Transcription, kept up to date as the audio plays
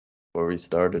Before we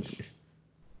started.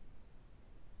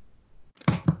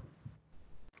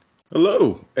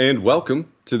 Hello, and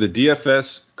welcome to the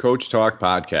DFS Coach Talk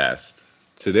podcast.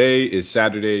 Today is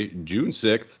Saturday, June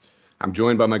 6th. I'm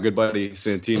joined by my good buddy,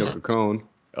 Santino Cocone.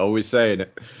 Always saying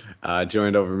it.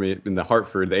 Joined over me in the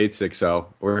Hartford, the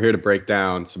 860. We're here to break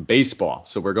down some baseball.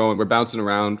 So we're bouncing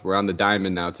around. We're on the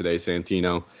diamond now today,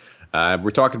 Santino.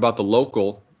 We're talking about the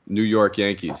local New York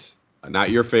Yankees.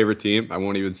 Not your favorite team. I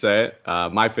won't even say it.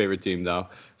 My favorite team, though.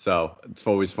 So it's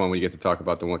always fun when you get to talk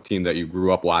about the one team that you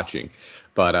grew up watching.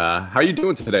 But how are you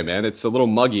doing today, man? It's a little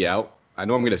muggy out. I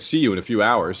know I'm going to see you in a few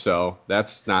hours, so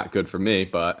that's not good for me,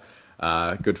 but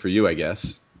good for you, I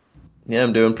guess. Yeah,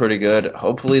 I'm doing pretty good.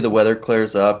 Hopefully the weather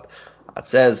clears up. It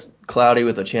says cloudy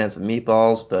with a chance of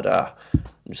meatballs, but I'm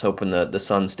just hoping the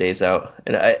sun stays out.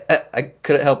 And I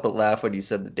couldn't help but laugh when you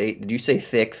said the date. Did you say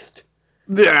sixth?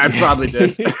 Yeah, I probably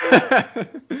did.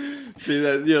 See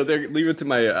that leave it to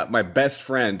my best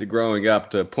friend growing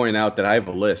up to point out that I have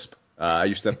a lisp. I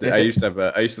used to have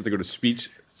to go to speech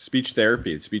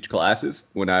therapy and speech classes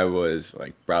when I was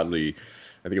like probably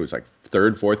I think it was like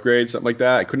third, fourth grade, something like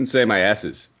that. I couldn't say my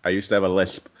S's. I used to have a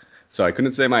lisp. So I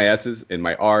couldn't say my S's and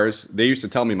my R's. They used to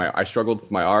tell me I struggled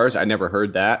with my R's. I never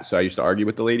heard that, so I used to argue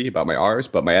with the lady about my R's,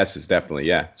 but my S's definitely,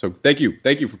 yeah. So thank you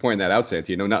for pointing that out,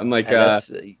 Santino. Nothing like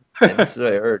And that's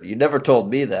what I heard. You never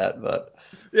told me that, but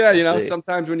Yeah, we'll see.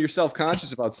 sometimes when you're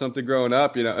self-conscious about something growing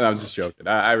up, I'm just joking.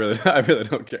 I really, I really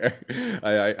don't care.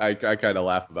 I kind of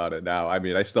laugh about it now. I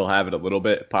mean, I still have it a little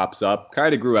bit. It pops up.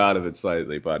 Kind of grew out of it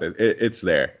slightly, but it's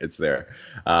there. It's there.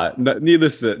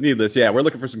 Needless. Yeah, we're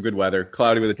looking for some good weather.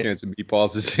 Cloudy with a chance of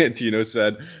meatballs, as Santino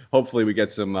said. Hopefully, we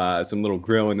get some little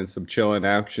grilling and some chilling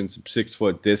action, some 6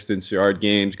 foot distance yard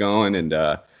games going, and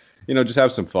just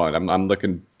have some fun.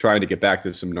 I'm trying to get back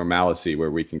to some normalcy where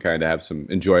we can kind of have some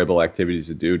enjoyable activities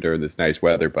to do during this nice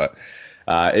weather. But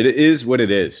it is what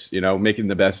it is, making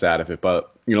the best out of it.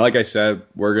 But like I said,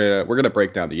 we're gonna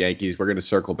break down the Yankees. We're gonna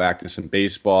circle back to some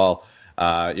baseball.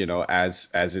 As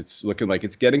it's looking like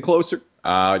it's getting closer.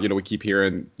 We keep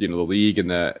hearing, the league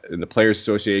and the Players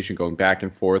Association going back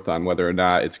and forth on whether or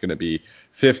not it's going to be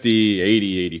 50,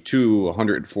 80, 82,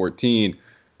 114.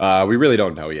 We really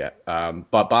don't know yet.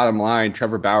 But bottom line,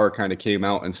 Trevor Bauer kind of came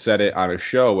out and said it on a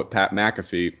show with Pat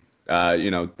McAfee.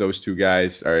 Those two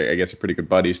guys are, I guess, are pretty good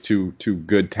buddies. Two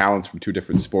good talents from two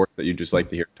different sports that you just like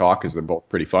to hear talk, because they're both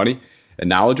pretty funny and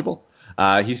knowledgeable.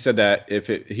 He said that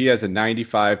he has a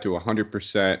 95 to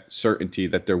 100% certainty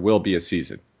that there will be a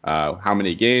season. How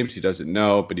many games, he doesn't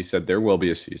know, but he said there will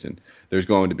be a season. There's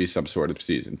going to be some sort of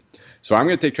season. So I'm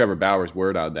going to take Trevor Bauer's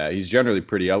word on that. He's generally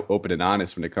pretty open and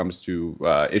honest when it comes to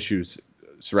issues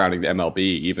surrounding the MLB.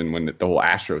 Even when the whole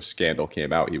Astros scandal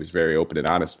came out, he was very open and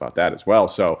honest about that as well.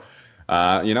 So,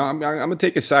 I'm going to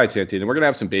take a side, Santino. We're going to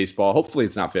have some baseball. Hopefully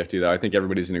it's not 50, though. I think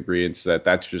everybody's in agreement that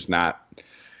that's just not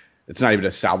 – it's not even a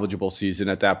salvageable season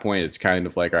at that point. It's kind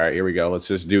of like, all right, here we go. Let's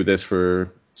just do this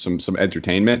for some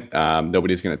entertainment.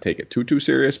 Nobody's going to take it too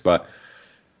serious, but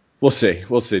we'll see.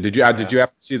 We'll see. Did you happen to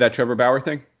see that Trevor Bauer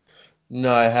thing?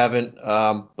 No, I haven't.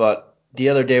 But the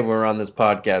other day when we were on this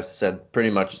podcast, said pretty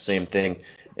much the same thing.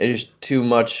 It is too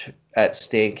much at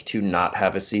stake to not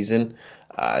have a season.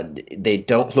 They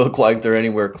don't look like they're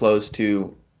anywhere close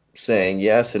to saying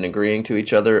yes and agreeing to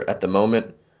each other at the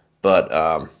moment.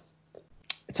 But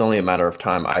it's only a matter of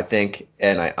time, I think,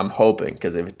 and I'm hoping,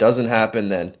 because if it doesn't happen,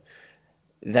 then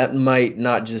that might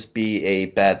not just be a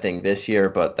bad thing this year,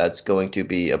 but that's going to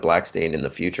be a black stain in the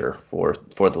future for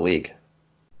the league.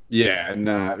 Yeah, and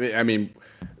I mean,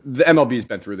 the MLB's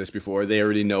been through this before. They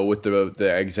already know what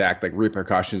the exact like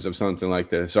repercussions of something like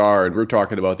this are. And we're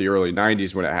talking about the early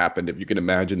 90s when it happened. If you can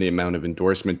imagine the amount of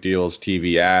endorsement deals,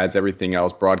 TV ads, everything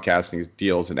else, broadcasting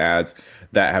deals and ads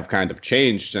that have kind of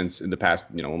changed since in the past,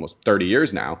 almost 30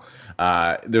 years now.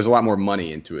 There's a lot more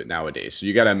money into it nowadays. So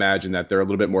you got to imagine that they're a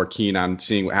little bit more keen on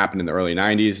seeing what happened in the early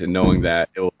 90s and knowing that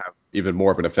it will have even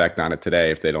more of an effect on it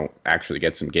today if they don't actually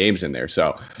get some games in there.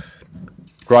 So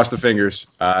cross the fingers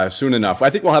soon enough. I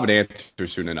think we'll have an answer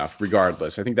soon enough,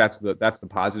 regardless. I think that's the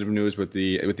positive news with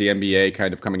the NBA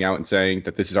kind of coming out and saying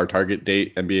that this is our target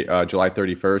date, NBA July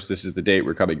 31st. This is the date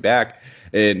we're coming back,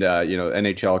 and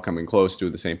NHL coming close,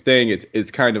 doing the same thing.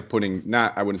 It's kind of putting,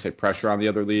 not, I wouldn't say pressure on the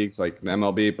other leagues like the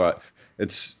MLB, but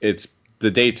it's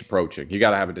the date's approaching. You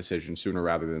got to have a decision sooner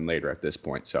rather than later at this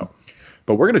point. So.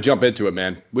 But we're going to jump into it,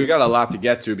 man. We got a lot to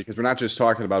get to because we're not just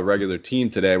talking about a regular team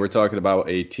today. We're talking about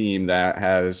a team that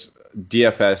has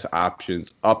DFS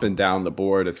options up and down the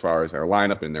board as far as their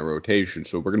lineup and their rotation.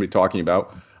 So we're going to be talking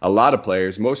about a lot of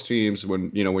players. Most teams, when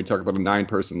we talk about a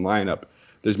 9-person lineup,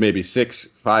 there's maybe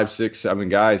 5, 6, 7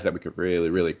 guys that we could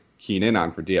really, really keen in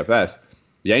on for DFS.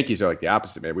 Yankees are like the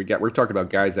opposite, man. We're talking about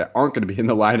guys that aren't going to be in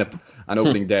the lineup on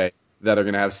opening day that are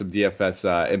going to have some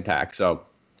DFS impact. So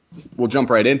we'll jump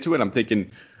right into it. I'm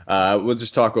thinking we'll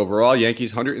just talk overall.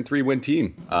 Yankees 103 win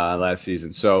team last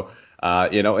season. So,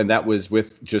 and that was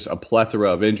with just a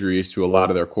plethora of injuries to a lot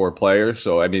of their core players.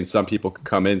 So, I mean, some people could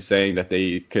come in saying that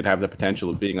they could have the potential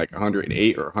of being like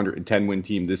 108 or 110 win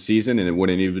team this season, and it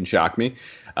wouldn't even shock me.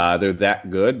 They're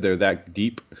that good. They're that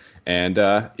deep. And,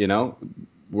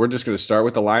 we're just going to start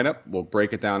with the lineup. We'll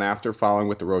break it down after, following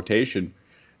with the rotation.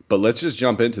 But let's just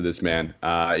jump into this, man.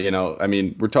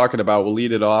 We're talking about, we'll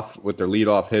lead it off with their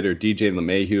leadoff hitter, DJ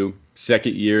LeMahieu.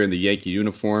 Second year in the Yankee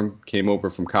uniform, came over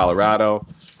from Colorado.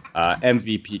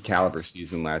 MVP caliber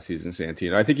season last season,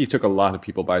 Santino. I think he took a lot of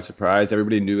people by surprise.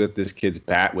 Everybody knew that this kid's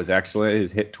bat was excellent.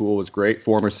 His hit tool was great.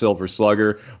 Former Silver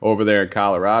Slugger over there in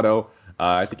Colorado.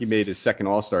 I think he made his second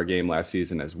All-Star game last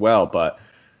season as well. But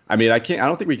I mean, I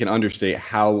don't think we can understate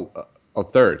how.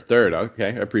 Third. Okay, I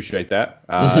appreciate that.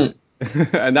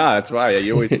 No, that's why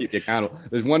you always keep you accountable.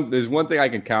 There's one thing I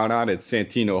can count on. It's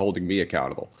Santino holding me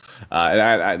accountable. And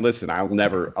I listen.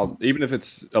 Even if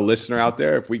it's a listener out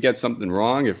there, if we get something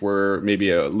wrong, if we're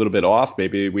maybe a little bit off,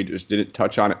 maybe we just didn't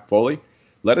touch on it fully,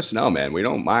 let us know, man. We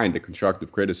don't mind the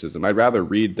constructive criticism. I'd rather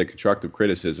read the constructive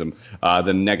criticism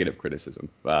than negative criticism.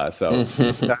 So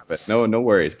just have it. No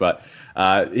worries. But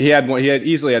he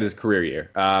easily had his career year.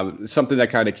 Something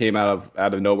that kind of came out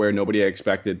of nowhere. Nobody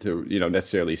expected to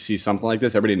necessarily see something like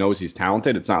this. Everybody knows he's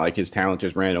talented. It's not like his talent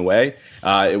just ran away.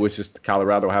 It was just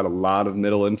Colorado had a lot of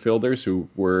middle infielders who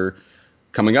were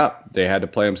coming up. They had to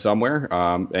play him somewhere.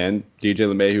 And DJ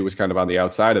LeMahieu was kind of on the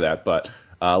outside of that. But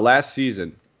last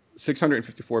season,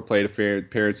 654 plate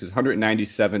appearances,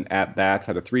 197 at-bats,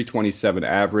 had a 327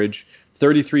 average,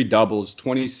 33 doubles,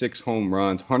 26 home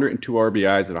runs, 102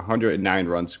 RBIs, and 109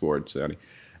 runs scored. So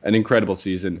an incredible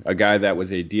season. A guy that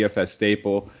was a DFS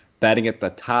staple, batting at the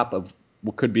top of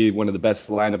what could be one of the best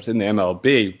lineups in the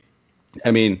MLB.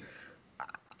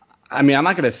 I'm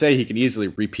not going to say he can easily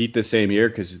repeat the same year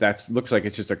because that looks like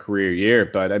it's just a career year.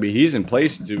 But, he's in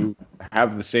place to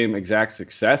have the same exact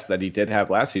success that he did have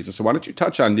last season. So why don't you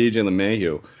touch on DJ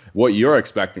LeMahieu, what you're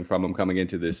expecting from him coming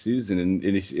into this season? And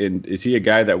is he a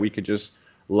guy that we could just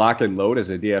lock and load as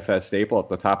a DFS staple at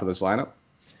the top of this lineup?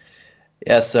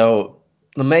 Yeah, so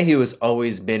LeMahieu has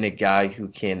always been a guy who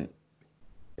can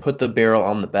put the barrel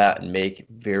on the bat and make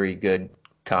very good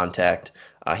contact.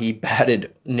 He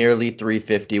batted nearly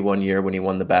 350 one year when he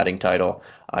won the batting title.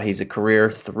 He's a career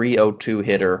 302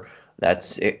 hitter.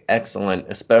 That's excellent,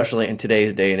 especially in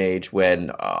today's day and age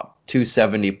when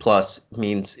 270 plus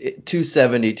means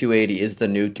 270, 280 is the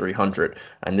new 300.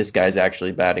 And this guy's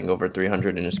actually batting over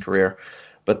 300 in his career.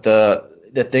 But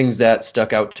the things that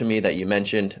stuck out to me that you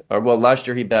mentioned are, well, last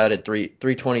year he batted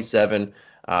 327.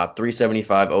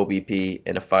 375 OBP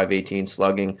and a 518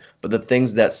 slugging. But the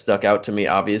things that stuck out to me,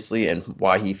 obviously, and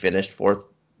why he finished fourth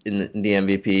in the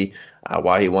MVP,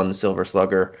 why he won the Silver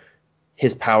Slugger,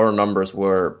 his power numbers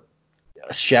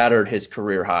shattered his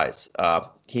career highs.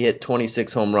 He hit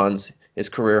 26 home runs. His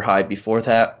career high before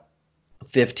that,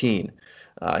 15.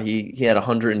 He had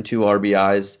 102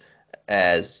 RBIs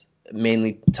as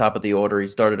mainly top of the order. He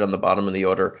started on the bottom of the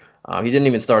order. He didn't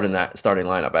even start in that starting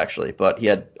lineup, actually, but he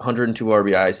had 102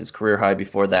 RBIs. His career high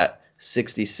before that,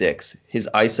 66. His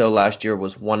ISO last year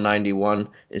was 191.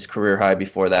 His career high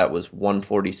before that was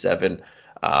 147.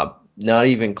 Not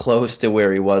even close to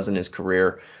where he was in his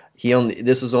career.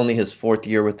 This was only his fourth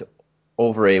year with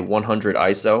over a 100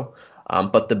 ISO.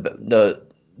 But the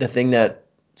thing that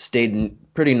stayed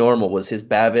pretty normal was his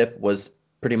BABIP was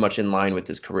pretty much in line with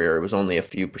his career. It was only a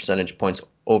few percentage points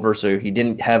over, so he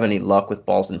didn't have any luck with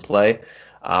balls in play.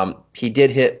 He did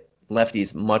hit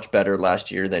lefties much better last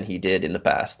year than he did in the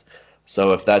past.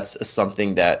 So if that's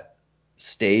something that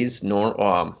stays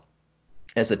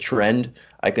as a trend,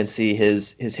 I can see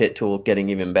his hit tool getting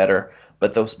even better.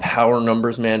 But those power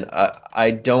numbers, man, I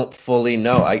don't fully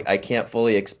know. I can't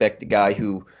fully expect the guy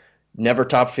who never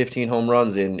topped 15 home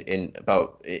runs in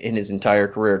his entire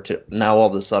career to now all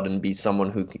of a sudden be someone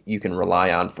who you can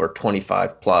rely on for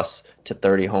 25 plus to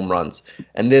 30 home runs.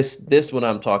 And this what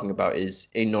I'm talking about is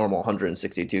a normal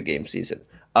 162 game season.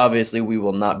 Obviously, we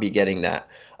will not be getting that,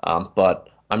 but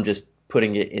I'm just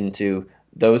putting it into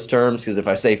those terms because if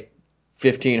I say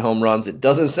 15 home runs, it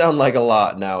doesn't sound like a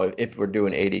lot now if we're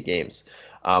doing 80 games.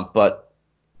 But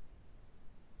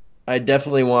I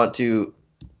definitely want to.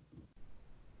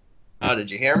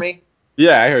 Did you hear me?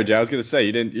 Yeah, I heard you. I was gonna say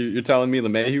you're telling me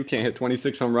LeMahieu can't hit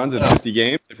 26 home runs in 50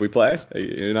 games if we play?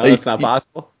 That's not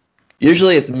possible.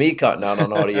 Usually it's me cutting out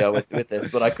on audio with this,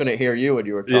 but I couldn't hear you when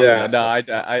you were talking. Yeah, That's no,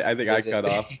 just I think I cut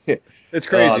off. it. It's Oh,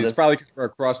 crazy. It's probably because we're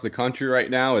across the country right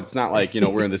now. It's not like,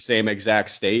 we're in the same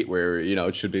exact state where,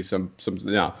 it should be some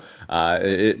no.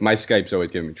 My Skype's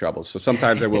always giving me trouble. So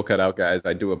sometimes I will cut out, guys.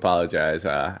 I do apologize.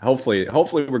 Hopefully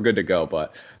we're good to go.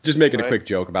 But just making a right. quick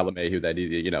joke about LeMahieu that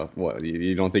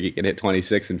you don't think he can hit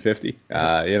 26 and 50?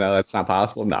 That's not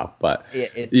possible. No, but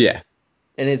It's yeah.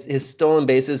 and his stolen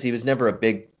bases. He was never a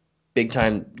big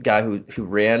time guy who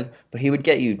ran, but he would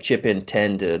get you chip in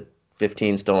 10 to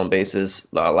 15 stolen bases.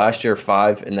 Last year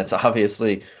 5, and that's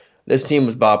obviously this team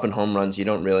was bopping home runs. You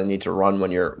don't really need to run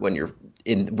when you're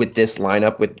in with this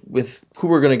lineup with who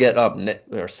we're going to get up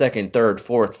or second, third,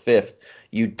 fourth, fifth.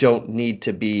 You don't need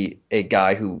to be a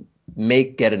guy who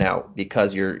get an out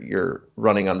because you're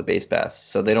running on the base pass.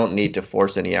 So they don't need to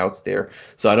force any outs there.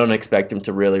 So I don't expect him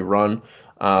to really run.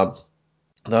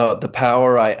 The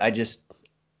power,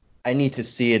 I need to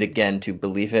see it again to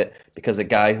believe it, because a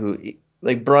guy who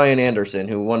like Brian Anderson,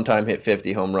 who one time hit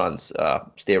 50 home runs,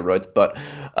 steroids, but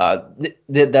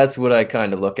that's what I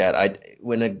kind of look at.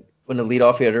 When a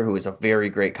leadoff hitter who is a very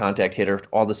great contact hitter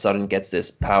all of a sudden gets this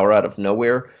power out of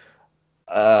nowhere,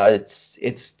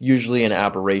 it's usually an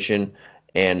aberration,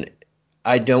 and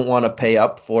I don't want to pay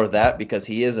up for that because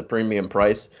he is a premium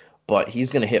price, but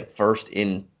he's going to hit first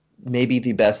in maybe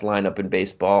the best lineup in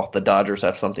baseball. The Dodgers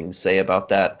have something to say about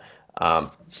that.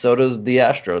 So does the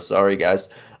Astros. Sorry, guys.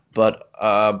 But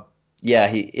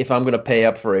yeah, if I'm going to pay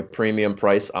up for a premium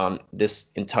price on this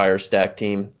entire stack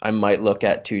team, I might look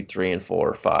at 2, 3, and 4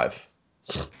 or 5.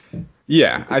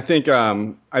 Yeah, I think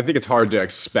it's hard to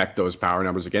expect those power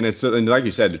numbers again. And like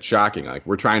you said, it's shocking. Like,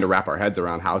 we're trying to wrap our heads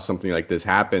around how something like this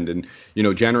happened. And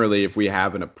generally, if we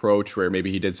have an approach where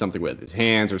maybe he did something with his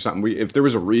hands or something, if there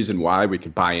was a reason why, we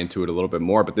could buy into it a little bit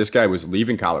more. But this guy was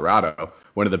leaving Colorado,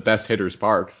 one of the best hitters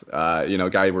parks.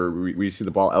 Guy where we see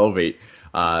the ball elevate.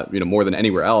 More than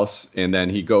anywhere else. And then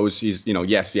he goes,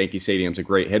 yes, Yankee Stadium's a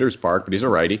great hitter's park, but he's a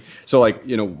righty. So, like,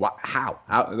 how,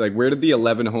 like, where did the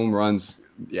 11 home runs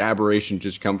aberration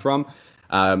just come from?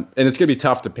 And it's going to be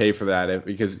tough to pay for that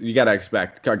because you got to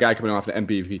expect a guy coming off an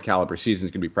MVP caliber season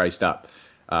is going to be priced up.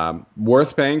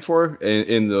 Worth paying for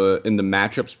in the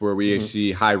matchups where we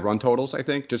see high run totals, I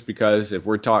think, just because if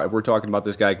we're talking about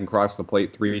this guy can cross the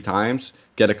plate 3 times,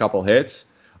 get a couple hits,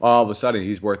 all of a sudden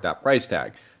he's worth that price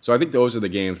tag. So I think those are the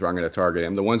games where I'm going to target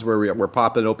him. The ones where we're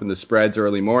popping open the spreads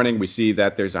early morning, we see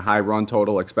that there's a high run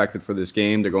total expected for this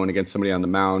game. They're going against somebody on the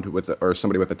mound or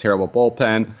somebody with a terrible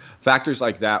bullpen. Factors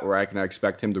like that where I can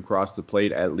expect him to cross the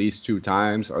plate at least 2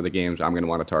 times are the games I'm going to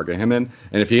want to target him in.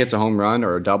 And if he hits a home run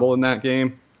or a double in that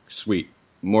game, sweet.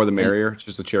 More the merrier. It's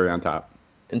just a cherry on top.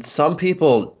 And some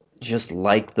people just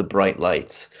like the bright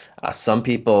lights. Some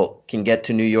people can get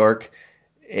to New York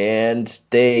and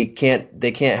they can't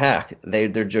hack.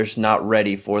 They're just not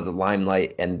ready for the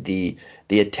limelight and the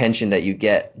attention that you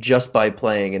get just by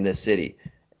playing in this city.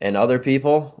 And other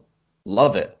people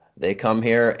love it. They come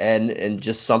here and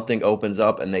just something opens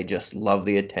up and they just love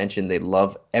the attention. They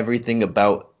love everything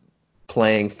about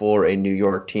playing for a New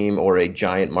York team or a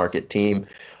giant market team.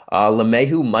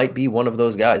 LeMahieu might be one of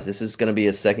those guys. This is going to be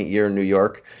his second year in New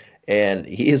York, and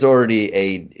he is already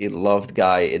a loved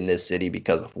guy in this city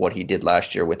because of what he did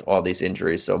last year with all these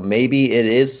injuries. So maybe it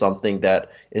is something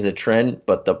that is a trend,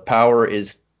 but the power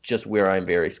is just where I'm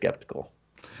very skeptical.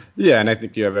 Yeah, and I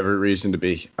think you have every reason to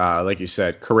be, like you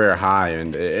said, career high.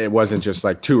 And it wasn't just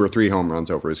like 2 or 3 home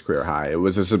runs over his career high. It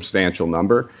was a substantial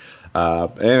number.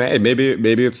 And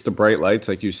maybe it's the bright lights,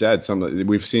 like you said.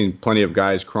 We've seen plenty of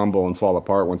guys crumble and fall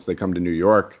apart once they come to New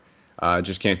York.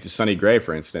 Just can't do Sonny Gray,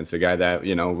 for instance, a guy that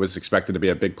was expected to be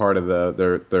a big part of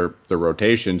their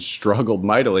rotation, struggled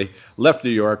mightily, left New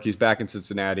York. He's back in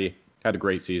Cincinnati, had a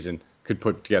great season, could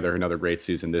put together another great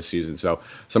season this season. So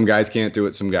some guys can't do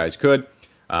it, some guys could.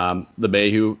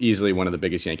 LeMahieu, easily one of the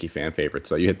biggest Yankee fan favorites.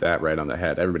 So you hit that right on the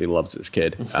head. Everybody loves this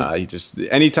kid.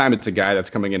 Anytime it's a guy that's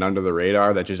coming in under the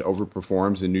radar that just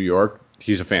overperforms in New York,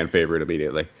 he's a fan favorite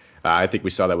immediately. I think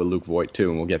we saw that with Luke Voit too,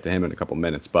 and we'll get to him in a couple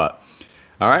minutes. But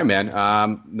all right, man.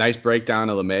 Nice breakdown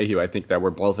of LeMahieu. I think that we're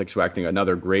both expecting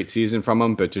another great season from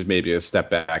him, but just maybe a step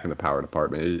back in the power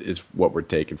department is what we're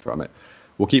taking from it.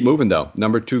 We'll keep moving though.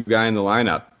 Number 2 guy in the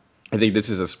lineup. I think this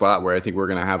is a spot where I think we're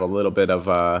going to have a little bit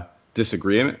of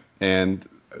disagreement, and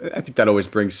I think that always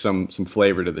brings some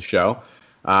flavor to the show.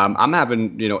 I'm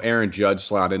having Aaron Judge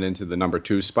slotted into the number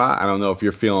 2 spot. I don't know if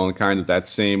you're feeling kind of that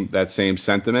same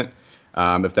sentiment,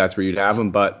 if that's where you'd have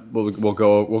him, but we'll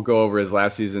go over his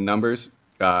last season numbers.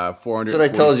 400. So I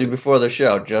told you before the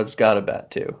show, Judge got a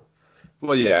bat too.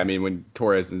 Well, yeah, I mean when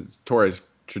Torres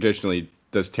traditionally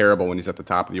does terrible when he's at the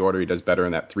top of the order. He does better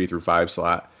in that 3 through 5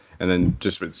 slot. And then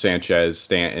just with Sanchez,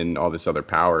 Stanton, all this other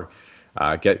power,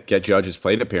 get Judge's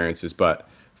plate appearances. But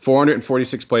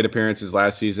 446 plate appearances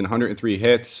last season, 103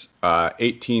 hits,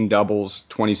 18 doubles,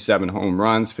 27 home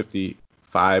runs,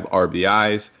 55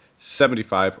 RBIs,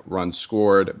 75 runs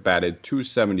scored, batted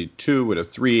 .272 with a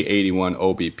 .381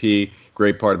 OBP.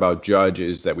 Great part about Judge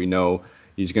is that we know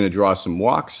he's going to draw some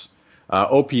walks.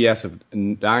 OPS of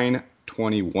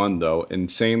 921, though,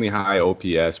 insanely high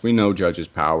OPS. We know Judge's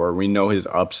power. We know his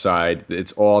upside.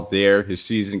 It's all there. His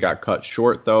season got cut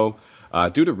short, though,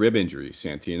 due to rib injury,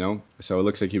 Santino. So it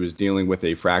looks like he was dealing with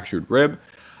a fractured rib.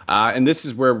 And this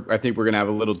is where I think we're going to have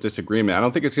a little disagreement. I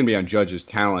don't think it's going to be on Judge's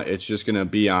talent. It's just going to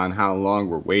be on how long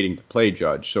we're waiting to play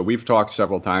Judge. So we've talked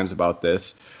several times about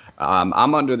this.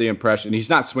 I'm under the impression he's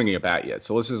not swinging a bat yet.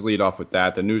 So let's just lead off with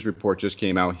that. The news report just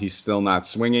came out. He's still not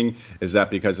swinging. Is that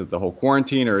because of the whole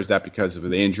quarantine, or is that because of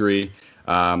the injury?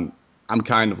 I'm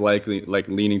kind of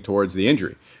leaning towards the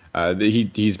injury.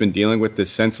 He's been dealing with this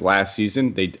since last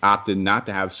season. They opted not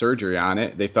to have surgery on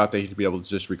it. They thought that he'd be able to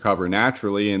just recover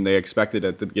naturally, and they expected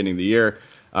at the beginning of the year,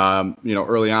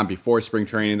 early on before spring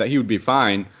training, that he would be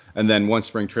fine. And then once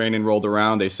spring training rolled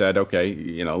around, they said, okay,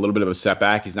 a little bit of a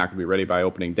setback. He's not going to be ready by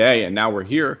opening day. And now we're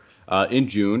here in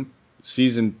June,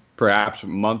 season perhaps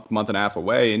month and a half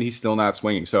away, and he's still not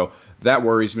swinging. So that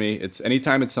worries me. It's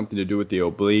anytime it's something to do with the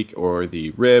oblique or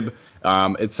the rib,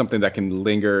 it's something that can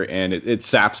linger, and it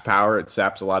saps power. It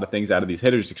saps a lot of things out of these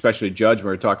hitters, especially Judge, when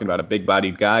we're talking about a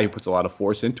big-bodied guy who puts a lot of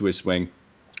force into his swing.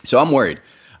 So I'm worried.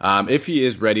 If he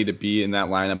is ready to be in that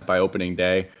lineup by opening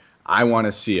day, I want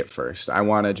to see it first. I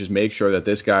want to just make sure that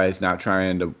this guy is not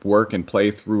trying to work and play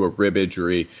through a rib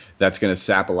injury that's going to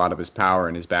sap a lot of his power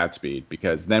and his bat speed,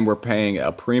 because then we're paying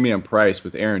a premium price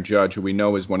with Aaron Judge, who we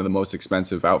know is one of the most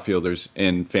expensive outfielders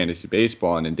in fantasy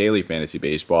baseball and in daily fantasy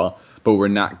baseball, but we're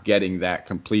not getting that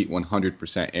complete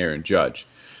 100% Aaron Judge.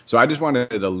 So I just wanted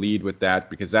to lead with that,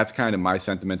 because that's kind of my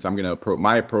sentiments. I'm going to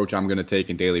my approach I'm going to take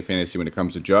in daily fantasy when it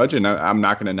comes to Judge, and I'm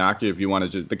not going to knock you if you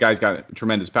want to. The guy's got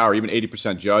tremendous power. Even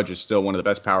 80% Judge is still one of the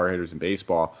best power hitters in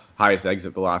baseball, highest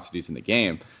exit velocities in the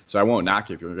game. So I won't knock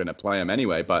you if you're going to play him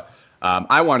anyway. But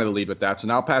I wanted to lead with that, so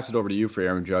now I'll pass it over to you for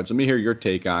Aaron Judge. Let me hear your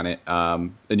take on it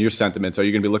and your sentiments. Are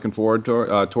you going to be looking forward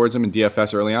towards him in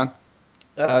DFS early on?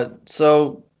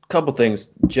 So a couple things.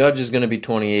 Judge is going to be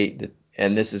 28.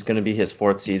 And this is going to be his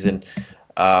fourth season,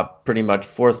 pretty much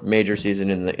fourth major season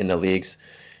in the leagues.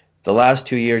 The last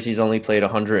 2 years, he's only played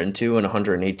 102 and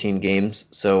 118 games,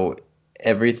 so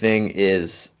everything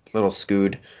is a little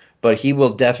skewed. But he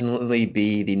will definitely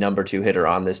be the number 2 hitter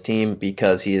on this team,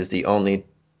 because he is the only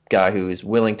guy who is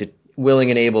willing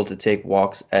and able to take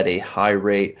walks at a high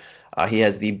rate. He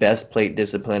has the best plate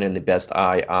discipline and the best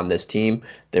eye on this team.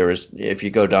 If you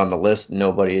go down the list,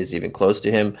 nobody is even close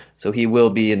to him. So he will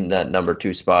be in that number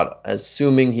 2 spot,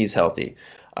 assuming he's healthy.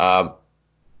 I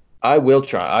will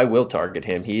target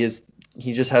him. He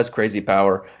just has crazy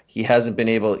power. He hasn't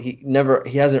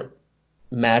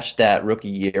matched that rookie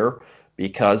year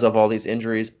because of all these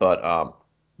injuries, but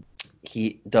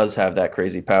he does have that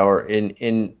crazy power.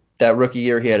 In that rookie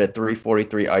year, he had a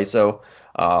 343 ISO.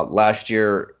 Last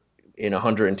year, in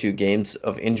 102 games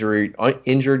of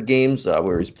injured games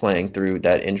where he's playing through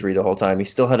that injury the whole time, he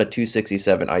still had a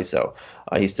 267 ISO.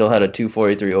 He still had a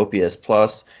 243 OPS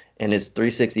plus, and his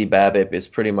 360 BABIP is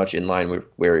pretty much in line with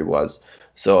where he was.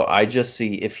 So I just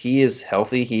see, if he is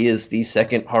healthy, he is the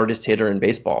second hardest hitter in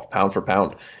baseball, pound for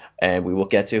pound. And we will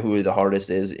get to who the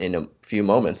hardest is in a few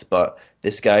moments. But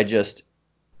this guy just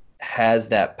has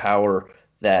that power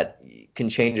that can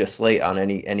change a slate on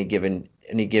any given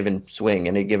swing,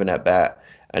 any given at bat.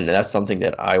 And that's something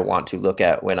that I want to look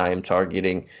at when I am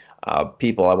targeting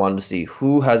people. I want to see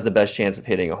who has the best chance of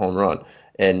hitting a home run.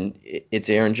 And it's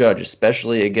Aaron Judge,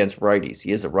 especially against righties.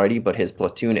 He is a righty, but his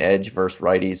platoon edge versus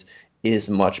righties is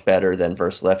much better than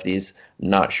versus lefties.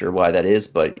 Not sure why that is,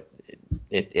 but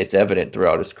it's evident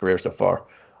throughout his career so far.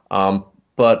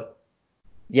 But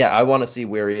yeah, I want to see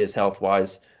where he is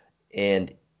health-wise.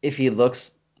 And if he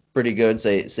looks pretty good,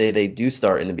 say they do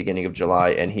start in the beginning of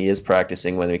July and he is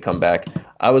practicing when we come back,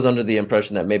 I was under the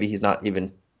impression that maybe he's not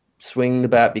even swinging the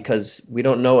bat, because we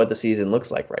don't know what the season looks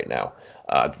like right now.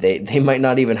 They might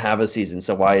not even have a season,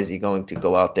 so why is he going to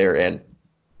go out there and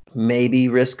maybe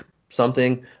risk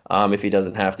something if he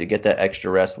doesn't have to? Get that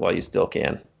extra rest while you still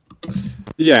can.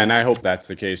 Yeah, and I hope that's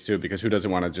the case too, because who doesn't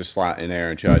want to just slot in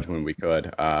Aaron Judge when we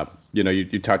could?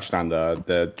 You touched on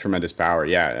the tremendous power.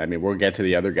 Yeah, I mean, we'll get to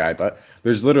the other guy, but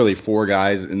there's literally four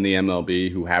guys in the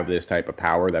MLB who have this type of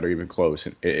power that are even close.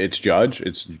 It's Judge,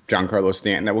 it's Giancarlo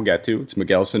Stanton that we'll get to, it's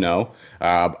Miguel Sano.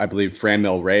 I believe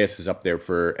Franmil Reyes is up there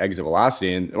for exit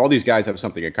velocity, and all these guys have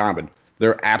something in common.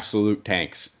 They're absolute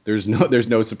tanks. There's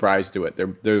no surprise to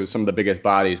it. They're some of the biggest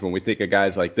bodies. When we think of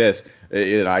guys like this,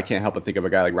 I can't help but think of a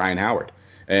guy like Ryan Howard.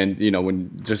 And,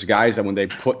 when just guys that when they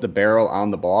put the barrel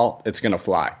on the ball, it's going to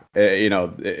fly.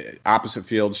 Opposite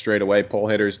field, straight away, pull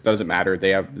hitters, doesn't matter.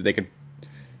 They can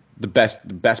the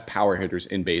best power hitters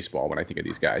in baseball when I think of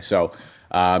these guys. So,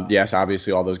 yes,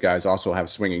 obviously all those guys also have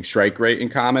swinging strike rate in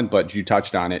common, but you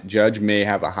touched on it. Judge may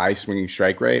have a high swinging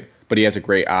strike rate, but he has a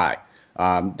great eye.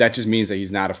 That just means that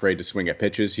he's not afraid to swing at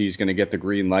pitches. He's going to get the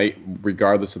green light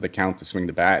regardless of the count to swing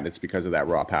the bat, and it's because of that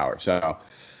raw power. So,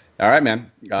 all right,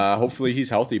 man. Hopefully he's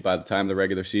healthy by the time of the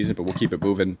regular season, but we'll keep it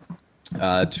moving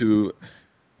to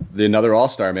another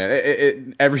All-Star,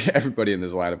 man. Everybody in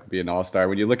this lineup could be an All-Star.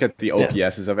 When you look at the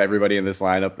OPSs of everybody in this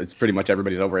lineup, it's pretty much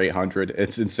everybody's over 800.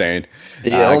 It's insane.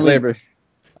 The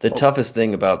toughest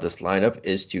thing about this lineup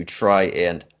is to try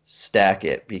and stack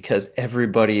it, because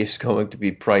everybody is going to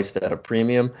be priced at a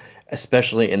premium,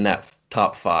 especially in that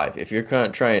top five. If you're kind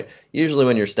of trying, usually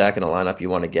when you're stacking a lineup, you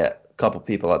want to get couple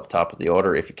people at the top of the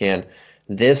order if you can.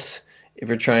 If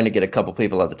you're trying to get a couple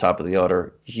people at the top of the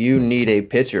order, you need a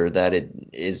pitcher that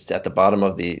is at the bottom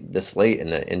of the slate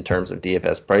in terms of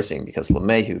DFS pricing, because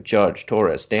LeMahieu, Judge,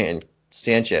 Torres, Stanton,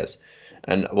 Sanchez,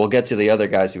 and we'll get to the other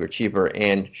guys who are cheaper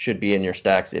and should be in your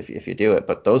stacks if you do it.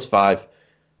 But those five,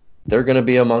 they're going to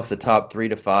be amongst the top 3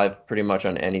 to 5 pretty much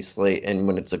on any slate, and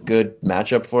when it's a good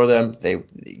matchup for them,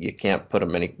 you can't put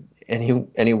them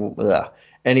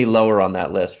any lower on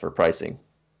that list for pricing.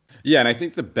 Yeah, and I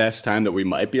think the best time that we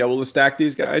might be able to stack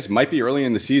these guys might be early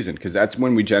in the season, because that's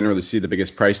when we generally see the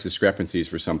biggest price discrepancies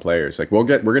for some players. Like we're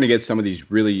going to get some of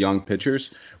these really young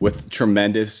pitchers with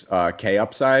tremendous K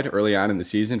upside early on in the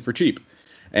season for cheap.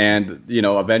 And,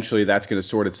 eventually that's going to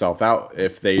sort itself out.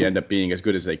 If they end up being as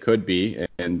good as they could be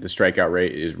and the strikeout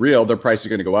rate is real, their price is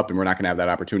going to go up, and we're not going to have that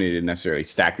opportunity to necessarily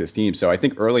stack this team. So I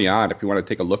think early on, if you want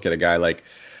to take a look at a guy like,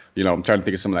 I'm trying to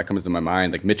think of someone that comes to my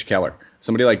mind, like Mitch Keller,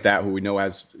 somebody like that who we know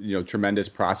has, tremendous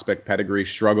prospect pedigree,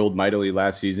 struggled mightily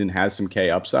last season, has some K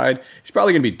upside. He's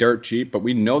probably going to be dirt cheap, but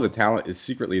we know the talent is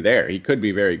secretly there. He could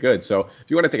be very good. So if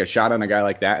you want to take a shot on a guy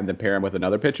like that and then pair him with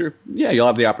another pitcher, yeah, you'll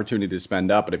have the opportunity to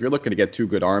spend up. But if you're looking to get two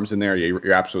good arms in there,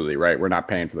 you're absolutely right. We're not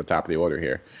paying for the top of the order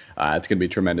here. It's going to be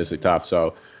tremendously tough.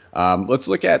 So let's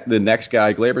look at the next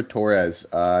guy, Gleyber Torres,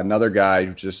 another guy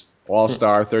who just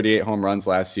all-star, 38 home runs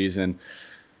last season.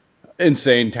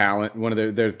 Insane talent, one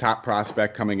of their top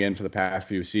prospect coming in for the past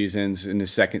few seasons. In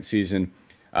his second season,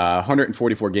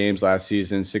 144 games last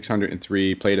season,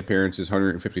 603 plate appearances,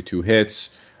 152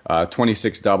 hits,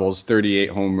 26 doubles,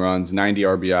 38 home runs, 90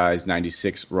 RBIs,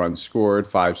 96 runs scored,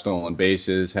 5 stolen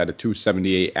bases, had a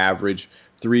 278 average,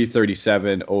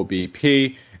 337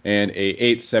 OBP, and a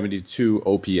 872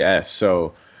 OPS.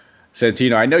 So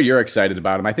Santino, I know you're excited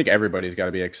about him. I think everybody's got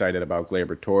to be excited about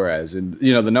Gleyber Torres. And,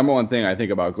 the number one thing I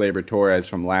think about Gleyber Torres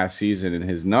from last season and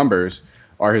his numbers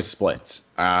are his splits.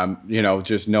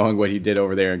 Just knowing what he did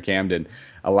over there in Camden,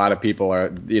 a lot of people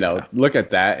are, look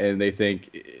at that and they think,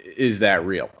 is that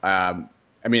real?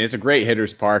 It's a great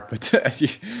hitter's park, but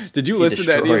did you listen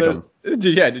to any of it?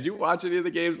 Did you watch any of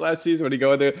the games last season when he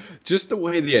go in there? Just the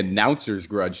way the announcers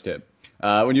grudged him.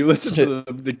 When you listen to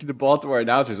the Baltimore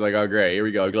announcers, like, oh, great, here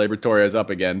we go, Gleyber Torres up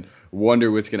again,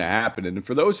 wonder what's going to happen. And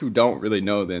for those who don't really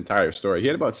know the entire story, he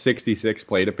had about 66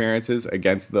 plate appearances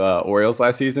against the Orioles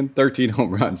last season, 13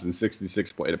 home runs and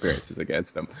 66 plate appearances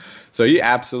against them. So he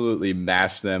absolutely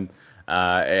mashed them,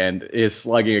 and his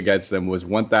slugging against them was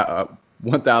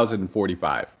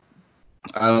 1,045.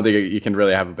 I don't think you can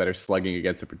really have a better slugging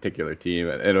against a particular team,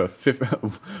 and a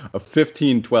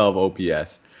 1512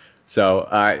 OPS. So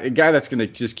a guy that's going to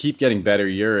just keep getting better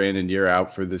year in and year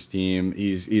out for this team.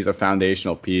 He's a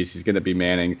foundational piece. He's going to be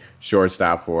manning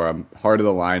shortstop for him, heart of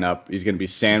the lineup. He's going to be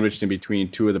sandwiched in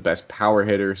between two of the best power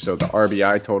hitters. So the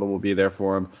RBI total will be there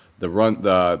for him. The run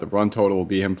total will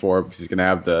be him for him, because he's going to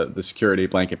have the security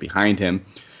blanket behind him.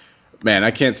 Man,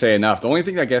 I can't say enough. The only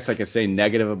thing I guess I could say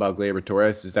negative about Gleyber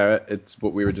Torres is that it's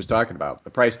what we were just talking about, the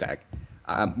price tag.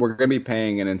 We're going to be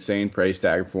paying an insane price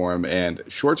tag for him. And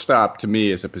shortstop, to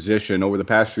me, is a position over the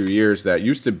past few years that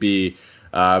used to be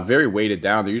very weighted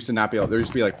down. There used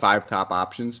to be like 5 top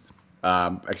options,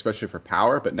 especially for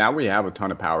power. But now we have a ton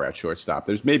of power at shortstop.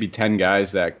 There's maybe 10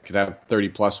 guys that could have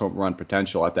 30-plus home run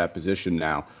potential at that position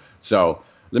now. So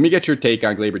Let me get your take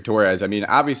on Gleyber Torres. I mean,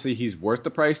 obviously he's worth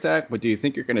the price tag, but do you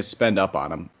think you're going to spend up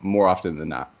on him more often than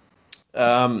not?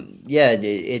 Yeah,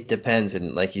 it depends,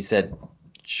 and like you said,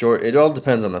 short. It all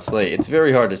depends on the slate. It's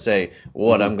very hard to say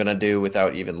what I'm gonna do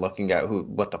without even looking at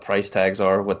what the price tags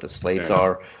are, what the slates Yeah.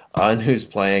 are, and who's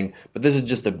playing. But this is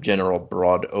just a general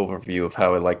broad overview of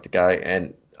how I like the guy,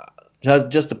 and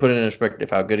just to put it in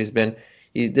perspective, how good he's been.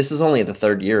 This is only the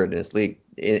third year in this league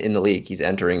in the league he's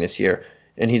entering this year,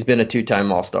 and he's been a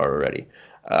two-time All-Star already.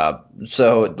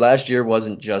 So last year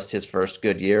wasn't just his first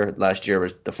good year. Last year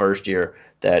was the first year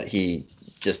that he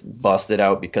just busted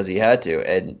out because he had to,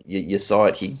 and you saw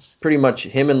it. He pretty much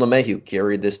him and LeMahieu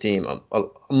carried this team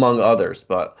among others,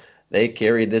 but they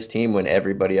carried this team when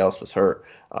everybody else was hurt.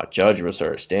 Judge was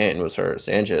hurt, Stanton was hurt,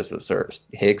 Sanchez was hurt,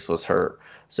 Hicks was hurt,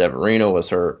 Severino was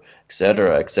hurt,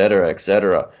 etc., etc.,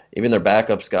 etc. Even their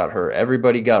backups got hurt.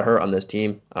 Everybody got hurt on this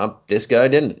team. This guy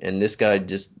didn't, and this guy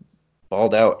just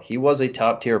balled out. He was a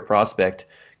top tier prospect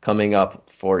coming up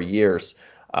for years,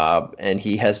 and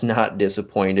he has not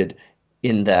disappointed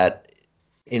in that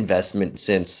investment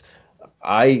since.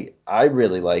 I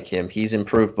really like him. He's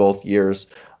improved both years.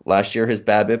 Last year his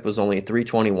BABIP was only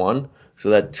 321, so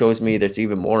that shows me there's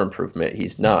even more improvement.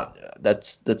 He's not.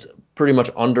 That's pretty much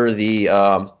under the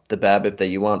BABIP that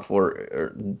you want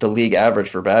for the league average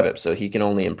for BABIP. So he can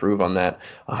only improve on that.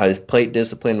 His plate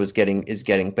discipline is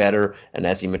getting better, and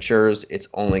as he matures, it's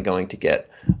only going to get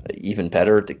even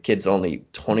better. The kid's only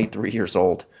 23 years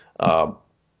old.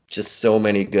 Just so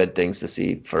many good things to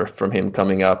see from him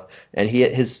coming up, and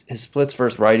his splits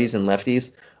versus righties and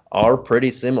lefties are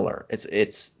pretty similar.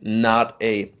 It's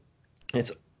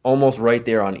almost right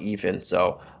there on even.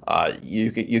 So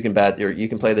you can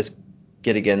play this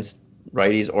kid against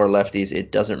righties or lefties.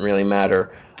 It doesn't really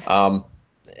matter.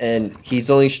 And he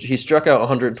struck out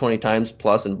 120 times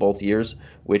plus in both years,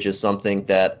 which is something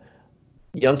that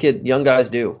young guys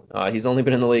do. He's only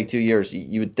been in the league 2 years.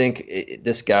 You would think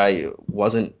this guy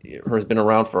has been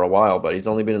around for a while, but he's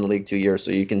only been in the league 2 years.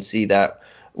 So you can see that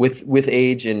with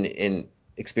age and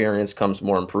experience comes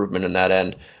more improvement in that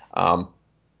end.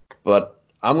 But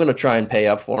I'm going to try and pay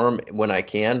up for him when I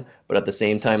can. But at the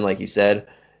same time, like you said,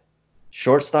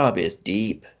 shortstop is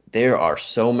deep. There are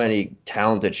so many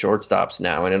talented shortstops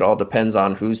now, and it all depends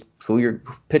on who you're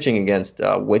pitching against,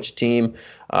 which team,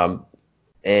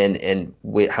 and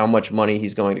how much money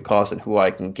he's going to cost, and who I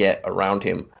can get around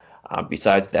him.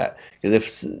 Besides that,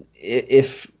 because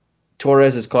if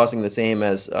Torres is costing the same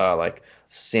as like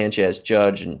Sanchez,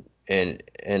 Judge, and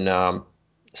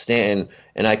Stanton,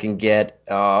 and I can get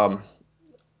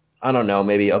I don't know,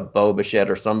 maybe a Bo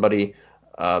Bichette or somebody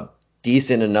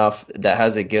decent enough that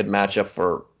has a good matchup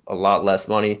for a lot less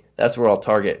money, that's where I'll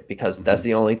target, because that's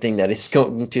the only thing that is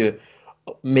going to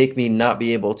make me not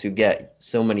be able to get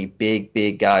so many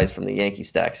big guys from the Yankee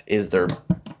stacks is their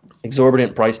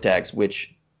exorbitant price tags,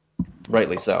 which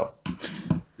rightly so.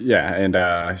 Yeah, and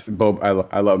Bo,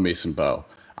 I love me some Bo.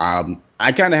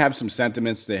 I kind of have some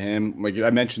sentiments to him. Like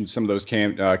I mentioned, some of those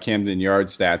Camden Yard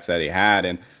stats that he had,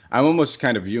 and I'm almost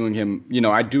kind of viewing him.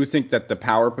 I do think that the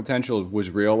power potential was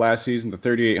real last season. The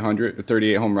 3,800, the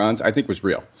 38 home runs, I think was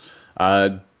real.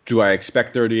 Do I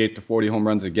expect 38 to 40 home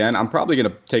runs again? I'm probably going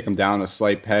to take him down a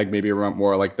slight peg, maybe around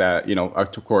more like that,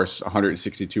 of course,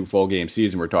 162 full game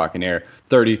season we're talking here,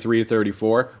 33 to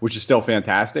 34, which is still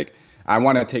fantastic. I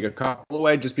want to take a couple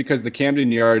away just because the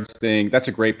Camden Yards thing, that's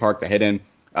a great park to hit in.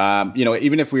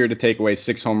 Even if we were to take away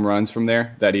 6 home runs from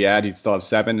there that he had, he'd still have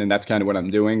 7, and that's kind of what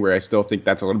I'm doing, where I still think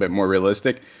that's a little bit more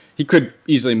realistic. He could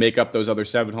easily make up those other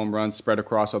 7 home runs spread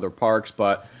across other parks,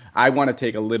 but I want to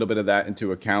take a little bit of that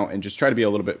into account and just try to be a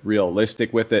little bit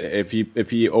realistic with it. If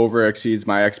he over exceeds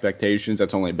my expectations,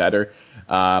 that's only better.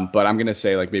 But I'm going to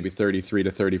say like maybe 33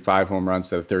 to 35 home runs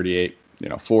to 38.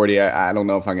 40. I don't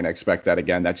know if I'm going to expect that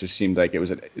again. That just seemed like it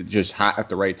was just hot at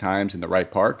the right times in the right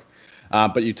park.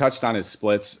 But you touched on his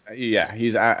splits. Yeah,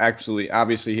 he's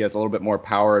obviously he has a little bit more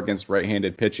power against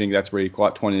right-handed pitching. That's where he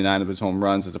caught 29 of his home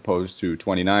runs as opposed to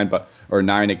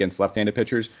 9 against left-handed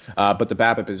pitchers. But the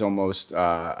BABIP is almost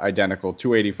identical,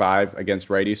 285 against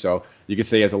righty. So you could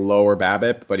say he has a lower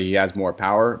BABIP, but he has more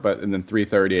power. And then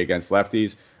 330 against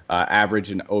lefties.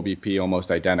 Average and OBP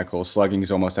almost identical. Slugging is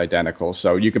almost identical.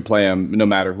 So you can play him no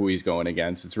matter who he's going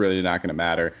against. It's really not going to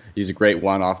matter. He's a great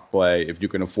one-off play. If you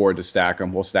can afford to stack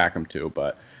him, we'll stack him too.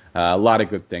 But a lot of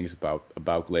good things about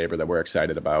Gleyber that we're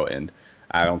excited about. And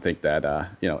I don't think that,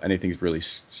 anything's really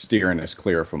steering us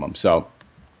clear from him. So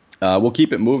we'll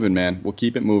keep it moving, man. We'll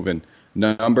keep it moving.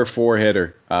 Number 4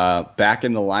 hitter, back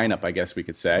in the lineup, I guess we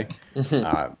could say,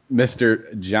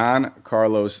 Mr. John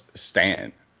Carlos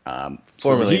Stanton.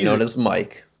 Formerly known as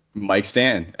Mike. Mike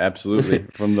Stanton, absolutely.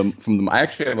 I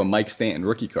actually have a Mike Stanton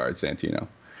rookie card, Santino.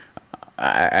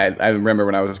 I remember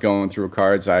when I was going through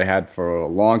cards I had for a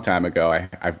long time ago.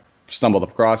 I stumbled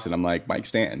across it. I'm like, Mike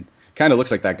Stanton kind of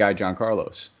looks like that guy John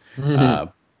Carlos.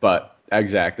 But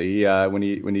exactly, when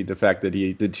he defected,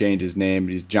 he did change his name.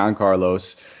 He's John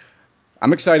Carlos.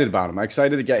 I'm excited about him. I'm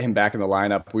excited to get him back in the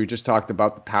lineup. We just talked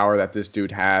about the power that this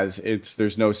dude has.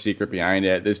 There's no secret behind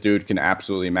it. This dude can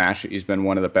absolutely mash it. He's been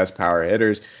one of the best power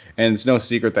hitters, and it's no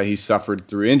secret that he's suffered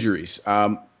through injuries.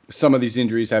 Some of these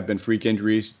injuries have been freak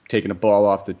injuries. Taking a ball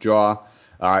off the jaw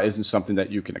isn't something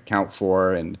that you can account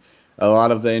for, and a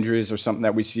lot of the injuries are something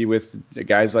that we see with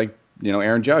guys like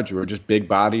Aaron Judge, who are just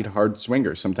big-bodied, hard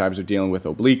swingers. Sometimes they're dealing with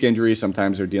oblique injuries.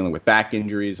 Sometimes they're dealing with back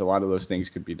injuries. A lot of those things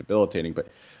could be debilitating. But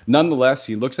nonetheless,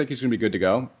 he looks like he's going to be good to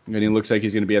go, and he looks like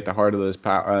he's going to be at the heart of this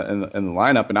in the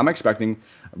lineup. And I'm expecting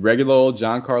a regular old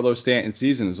John Carlos Stanton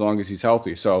season as long as he's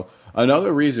healthy. So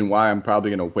another reason why I'm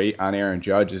probably going to wait on Aaron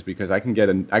Judge is because I can get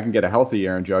a healthy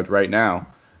Aaron Judge right now,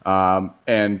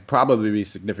 and probably be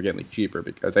significantly cheaper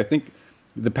because I think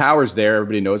the power's there.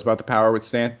 Everybody knows about the power with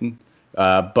Stanton.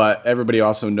 But everybody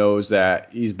also knows that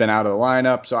he's been out of the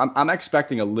lineup, so I'm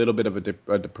expecting a little bit of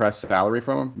a depressed salary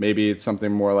from him. Maybe it's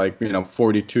something more like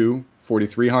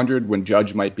 4,300 when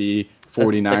Judge might be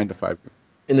 49 to 5.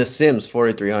 In the Sims,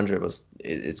 4,300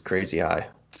 it's crazy high.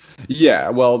 Yeah,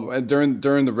 well, during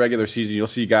the regular season, you'll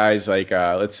see guys like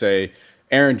let's say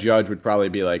Aaron Judge would probably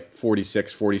be like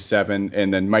 46, 47,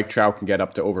 and then Mike Trout can get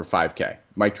up to over 5K.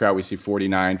 Mike Trout we see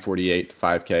 49, 48 to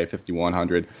 5K,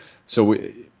 5,100. So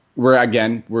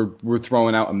we're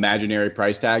throwing out imaginary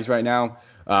price tags right now,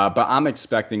 but I'm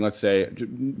expecting, let's say,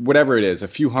 whatever it is, a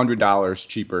few $100s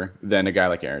cheaper than a guy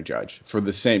like Aaron Judge for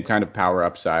the same kind of power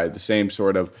upside, the same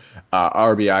sort of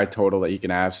RBI total that he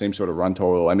can have, same sort of run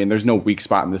total. I mean, there's no weak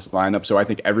spot in this lineup, so I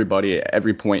think everybody at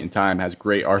every point in time has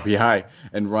great RBI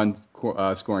and run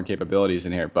scoring capabilities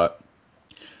in here. But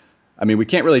I mean, we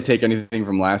can't really take anything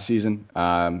from last season.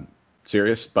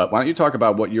 Serious, but why don't you talk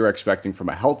about what you're expecting from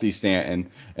a healthy Stanton,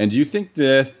 and do you think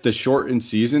the shortened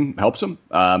season helps him?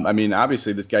 I mean,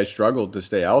 obviously this guy struggled to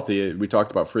stay healthy. We talked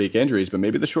about freak injuries, but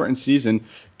maybe the shortened season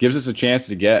gives us a chance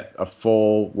to get a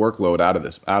full workload out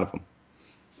of him.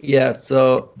 Yeah,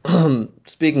 so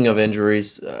speaking of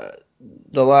injuries,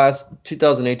 the last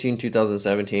 2018,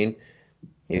 2017,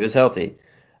 he was healthy.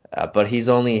 But he's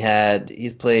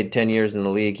played 10 years in the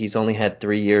league. He's only had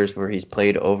 3 years where he's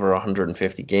played over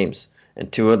 150 games, and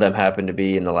 2 of them happen to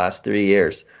be in the last 3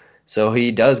 years. So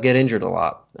he does get injured a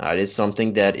lot. It is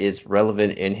something that is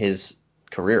relevant in his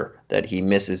career, that he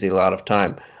misses a lot of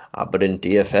time. But in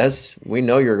DFS, we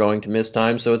know you're going to miss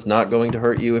time, so it's not going to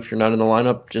hurt you if you're not in the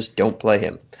lineup. Just don't play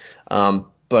him.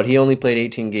 But he only played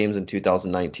 18 games in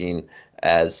 2019,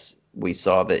 as we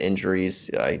saw the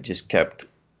injuries.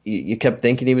 You kept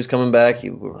thinking he was coming back.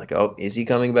 You were like, oh, is he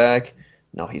coming back?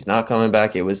 No, he's not coming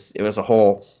back. It was a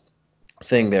whole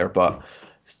thing there. But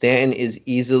Stanton is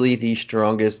easily the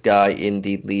strongest guy in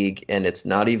the league, and it's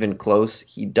not even close.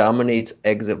 He dominates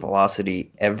exit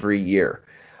velocity every year.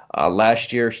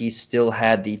 Last year, he still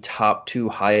had the top 2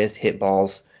 highest hit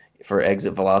balls for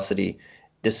exit velocity,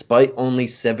 despite only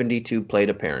 72 plate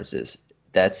appearances.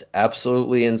 That's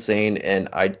absolutely insane, and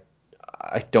I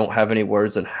don't have any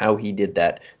words on how he did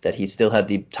that he still had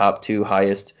the top 2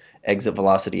 highest exit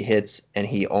velocity hits, and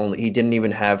he didn't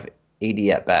even have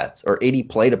 80 at-bats, or 80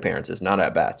 plate appearances, not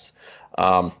at-bats.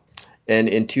 And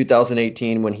in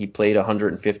 2018, when he played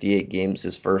 158 games,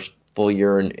 his first full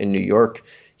year in New York,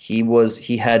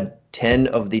 he had 10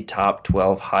 of the top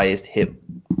 12 hardest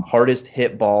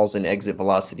hit balls and exit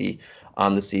velocity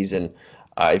on the season.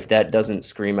 If that doesn't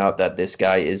scream out that this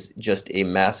guy is just a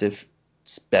massive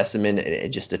specimen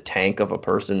and just a tank of a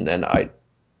person, then I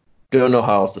don't know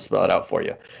how else to spell it out for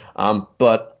you.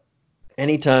 But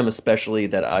anytime, especially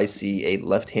that I see a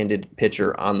left-handed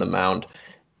pitcher on the mound,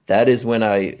 that is when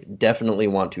I definitely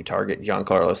want to target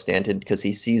Giancarlo Stanton, because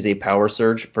he sees a power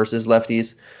surge versus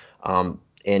lefties,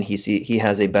 and he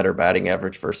has a better batting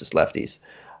average versus lefties.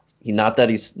 Not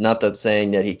that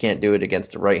saying that he can't do it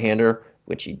against a right-hander,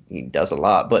 which he does a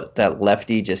lot, but that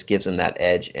lefty just gives him that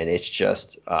edge, and it's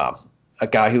just a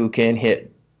guy who can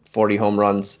hit 40 home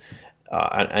runs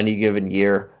on any given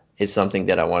year is something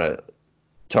that I want to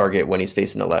target when he's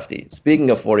facing a lefty. Speaking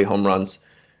of 40 home runs,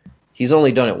 he's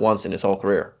only done it once in his whole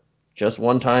career. Just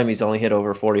one time he's only hit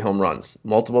over 40 home runs.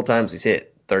 Multiple times he's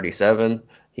hit 37.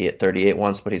 He hit 38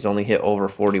 once, but he's only hit over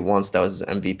 40 once. That was his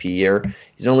MVP year.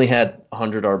 He's only had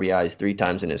 100 RBIs 3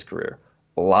 times in his career.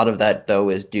 A lot of that, though,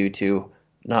 is due to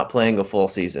not playing a full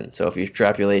season. So if you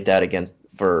extrapolate that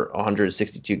for a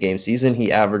 162 game season,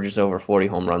 he averages over 40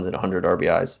 home runs and 100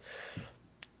 RBIs.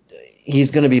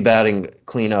 he's going to be batting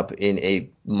cleanup in a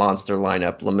monster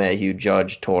lineup. LeMahieu,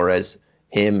 Judge, Torres,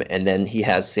 him, and then he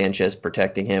has Sanchez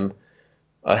protecting him.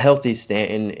 A healthy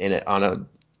Stanton on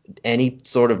any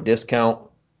sort of discount.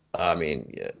 I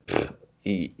mean,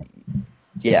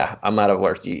 I'm out of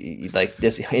words. Like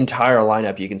this entire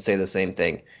lineup, you can say the same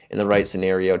thing. In the right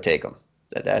scenario, take him.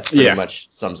 That's pretty much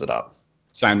sums it up.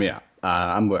 Sign me up.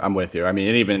 I'm with you. I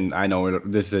mean, I know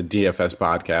this is a DFS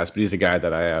podcast, but he's a guy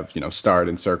that I have, starred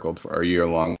and circled for our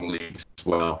year-long leagues as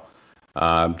well.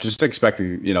 Just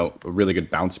expecting, a really good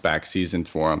bounce back season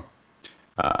for him.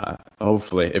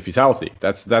 Hopefully, if he's healthy,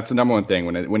 that's the number one thing.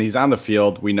 When he's on the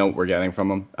field, we know what we're getting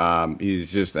from him.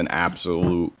 He's just an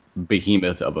absolute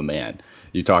behemoth of a man.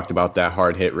 You talked about that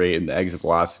hard hit rate and the exit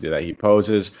velocity that he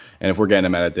poses. And if we're getting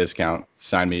him at a discount,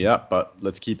 sign me up. But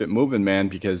let's keep it moving, man,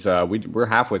 because we're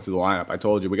halfway through the lineup. I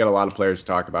told you we got a lot of players to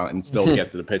talk about and still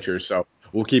get to the pitchers. So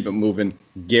we'll keep it moving.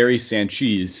 Gary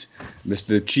Sanchez,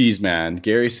 Mr. Cheese Man,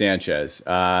 Gary Sanchez.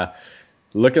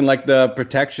 Looking like the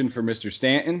protection for Mr.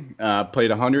 Stanton.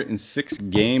 Played 106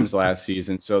 games last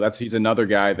season. So he's another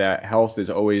guy that health is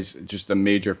always just a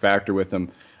major factor with him.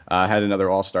 Had another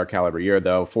all-star caliber year,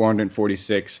 though.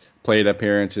 446 plate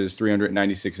appearances,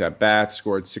 396 at-bats,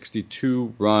 scored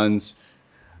 62 runs,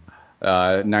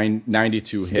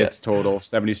 92 hits total,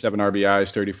 77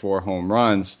 RBIs, 34 home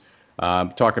runs.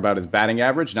 Talk about his batting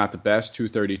average, not the best,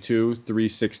 232,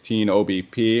 316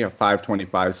 OBP, a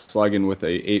 525 slugging with a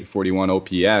 841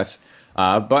 OPS.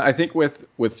 But I think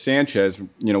with Sanchez,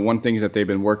 one thing that they've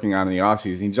been working on in the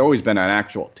offseason, he's always been an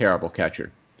actual terrible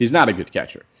catcher. He's not a good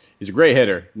catcher. He's a great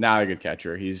hitter, not a good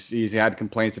catcher. He's had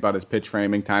complaints about his pitch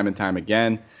framing time and time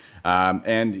again.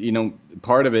 And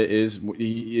part of it is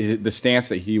the stance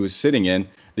that he was sitting in,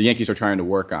 the Yankees are trying to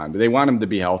work on. They want him to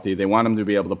be healthy. They want him to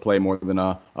be able to play more than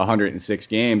 106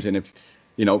 games. And if,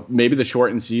 maybe the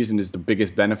shortened season is the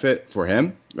biggest benefit for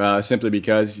him, simply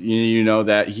because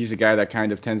that he's a guy that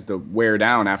kind of tends to wear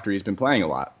down after he's been playing a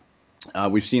lot.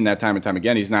 We've seen that time and time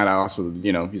again. He's not also,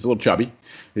 he's a little chubby.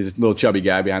 He's a little chubby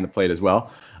guy behind the plate as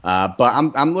well. But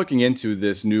I'm looking into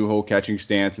this new whole catching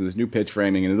stance and this new pitch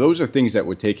framing, and those are things that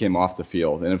would take him off the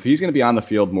field. And if he's going to be on the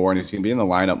field more and he's going to be in the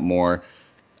lineup more,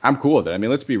 I'm cool with it. I mean,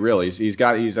 let's be real. He's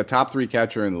a top 3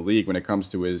 catcher in the league when it comes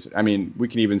to his. I mean, we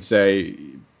can even say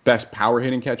best power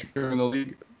hitting catcher in the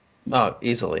league. Oh,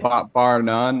 easily. Bar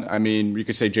none. I mean, you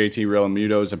could say JT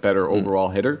Realmuto is a better overall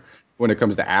hitter when it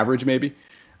comes to average, maybe.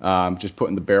 Just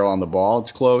putting the barrel on the ball,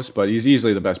 it's close, but he's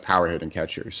easily the best power hitting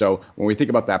catcher. So when we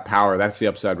think about that power, that's the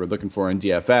upside we're looking for in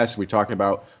DFS. We talk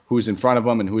about who's in front of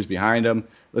him and who's behind him.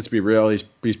 Let's be real,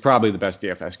 he's probably the best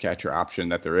DFS catcher option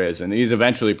that there is, and he's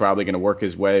eventually probably going to work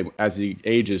his way as he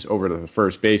ages over to the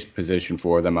first base position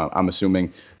for them. I'm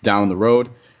assuming down the road.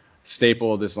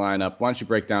 Staple of this lineup. Why don't you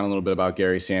break down a little bit about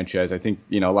Gary Sanchez? I think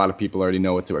a lot of people already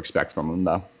know what to expect from him,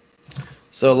 though.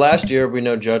 So last year, we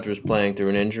know Judge was playing through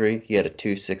an injury. He had a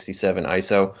 267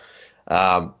 ISO.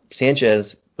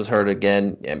 Sanchez was hurt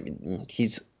again. I mean,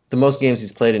 the most games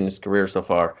he's played in his career so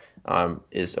far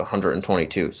is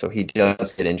 122. So he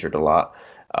does get injured a lot.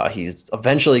 He's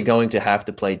eventually going to have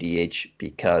to play DH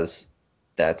because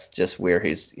that's just where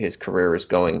his career is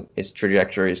going, his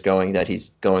trajectory is going, that he's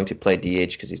going to play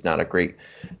DH because he's not a great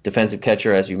defensive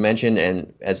catcher, as you mentioned.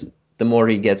 And as the more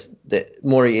he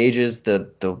ages,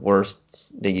 the worse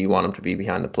that you want him to be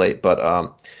behind the plate. But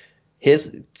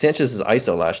Sanchez's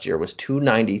ISO last year was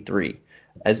 293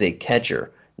 as a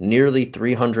catcher, nearly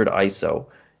 300 ISO,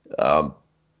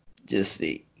 just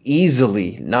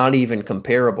easily not even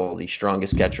comparable, the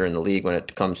strongest catcher in the league when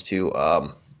it comes to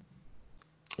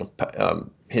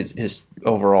his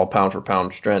overall pound for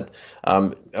pound strength.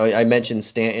 I mentioned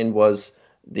Stanton was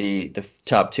the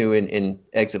top 2 in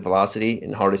exit velocity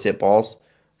and hardest hit balls.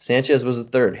 Sanchez was the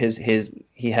third.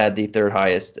 He had the third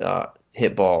highest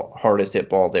hardest hit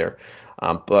ball there.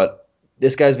 But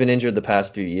this guy's been injured the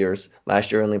past few years.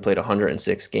 Last year only played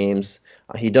 106 games.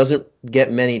 He doesn't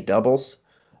get many doubles,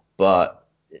 but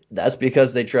that's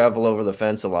because they travel over the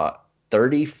fence a lot.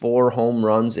 34 home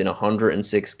runs in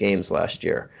 106 games last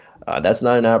year. That's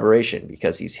not an aberration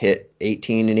because he's hit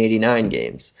 18 in 89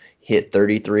 games, hit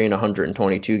 33 in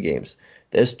 122 games.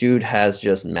 This dude has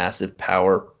just massive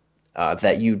power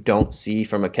that you don't see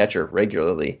from a catcher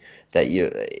regularly.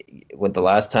 When the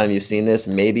last time you've seen this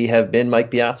maybe have been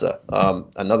Mike Piazza,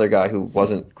 another guy who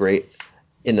wasn't great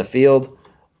in the field,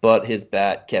 but his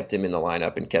bat kept him in the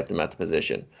lineup and kept him at the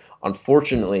position.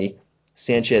 Unfortunately,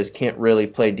 Sanchez can't really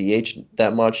play DH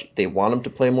that much. They want him to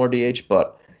play more DH,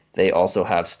 but they also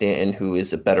have Stanton, who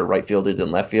is a better right fielder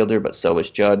than left fielder, but so is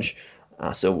Judge.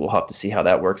 So we'll have to see how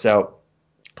that works out.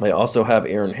 They also have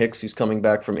Aaron Hicks, who's coming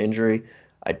back from injury.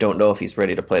 I don't know if he's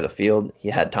ready to play the field. He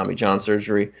had Tommy John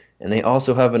surgery. And they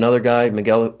also have another guy,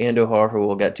 Miguel Andujar, who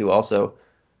we'll get to also,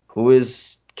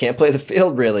 can't play the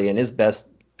field really, and his best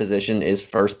position is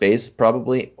first base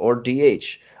probably or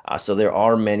DH. So there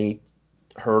are many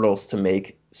hurdles to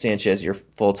make Sanchez your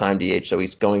full-time DH. So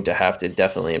he's going to have to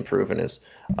definitely improve in his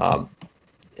on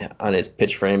his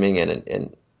pitch framing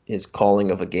and his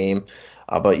calling of a game.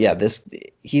 But yeah,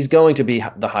 he's going to be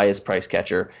the highest price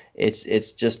catcher.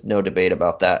 It's just no debate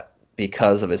about that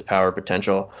because of his power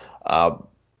potential.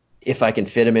 If I can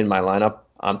fit him in my lineup,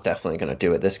 I'm definitely going to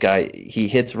do it. This guy, he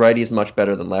hits righties much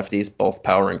better than lefties, both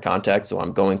power and contact, so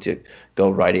I'm going to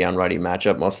go righty on righty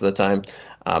matchup most of the time.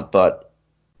 But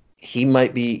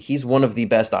he's one of the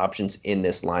best options in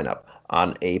this lineup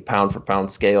on a pound for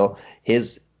pound scale.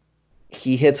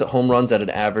 He hits home runs at an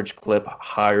average clip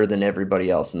higher than everybody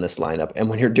else in this lineup. And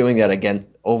when you're doing that again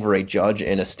over a Judge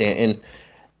and a Stanton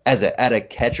at a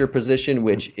catcher position,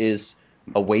 which is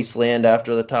a wasteland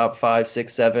after the top 5,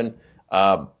 6, 7,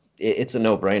 it's a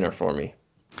no-brainer for me.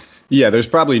 Yeah, there's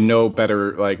probably no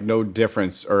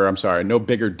difference when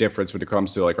it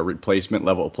comes to like a replacement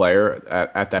level player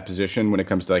at that position when it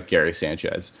comes to like Gary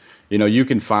Sanchez. You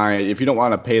can find, if you don't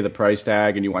want to pay the price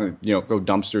tag and you want to, go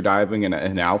dumpster diving in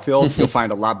an outfield, you'll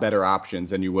find a lot better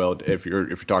options than you will if you're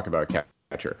talking about a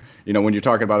catcher. When you're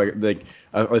talking about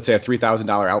let's say a $3,000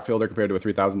 outfielder compared to a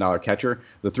 $3,000 catcher,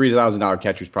 the $3,000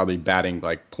 catcher is probably batting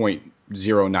like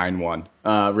 .091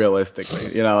 realistically.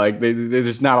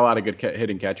 There's not a lot of good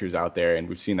hitting catchers out there, and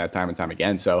we've seen that time and time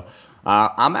again. So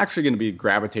I'm actually going to be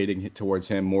gravitating towards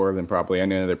him more than probably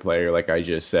any other player, like I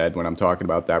just said, when I'm talking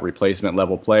about that replacement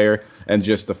level player, and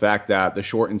just the fact that the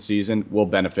shortened season will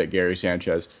benefit Gary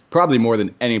Sanchez probably more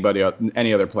than any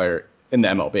other player in the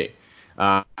MLB.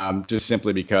 Just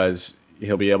simply because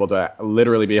he'll be able to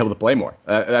literally be able to play more.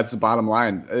 That's the bottom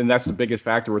line, and that's the biggest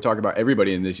factor we're talking about.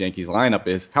 Everybody in this Yankees lineup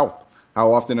is health.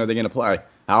 How often are they going to play?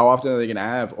 How often are they going to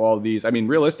have all these? I mean,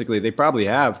 realistically, they probably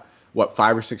have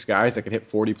 5 or 6 guys that could hit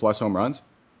 40 plus home runs.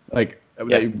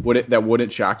 That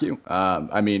wouldn't shock you.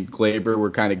 I mean, Gleyber,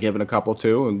 we're kind of giving a couple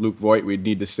too, and Luke Voit, we'd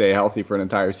need to stay healthy for an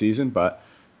entire season, but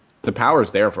the power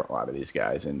is there for a lot of these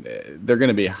guys, and they're going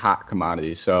to be hot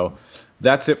commodities. So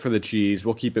that's it for the cheese.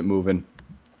 We'll keep it moving.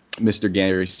 Mr.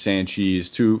 Gary Sanchez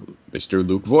to Mr.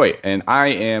 Luke Voit, and I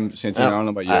am Santino. I don't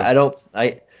know about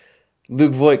you.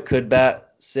 Luke Voit could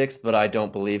bat 6th, but I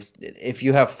don't believe if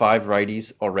you have 5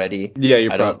 righties already. Yeah,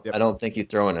 I don't think you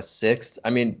throw in a 6th. I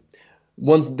mean,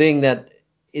 one thing that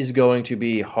is going to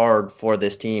be hard for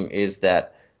this team is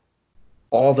that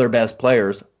all their best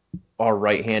players are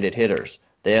right-handed hitters.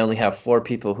 They only have 4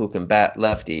 people who can bat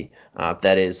lefty.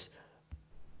 That is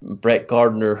Brett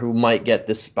Gardner, who might get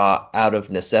this spot out of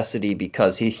necessity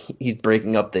because he's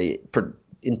breaking up the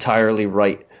entirely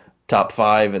right top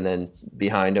 5, and then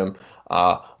behind him,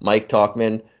 Mike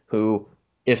Tauchman, who,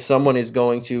 if someone is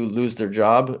going to lose their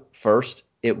job, first,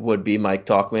 it would be Mike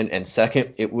Tauchman, and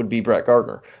second, it would be Brett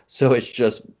Gardner. So it's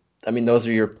just, I mean, those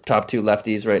are your top 2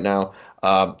 lefties right now.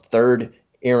 Third,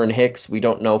 Aaron Hicks, we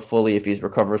don't know fully if he's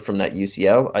recovered from that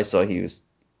UCL. I saw he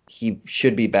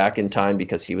should be back in time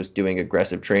because he was doing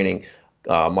aggressive training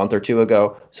a month or 2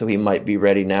 ago, so he might be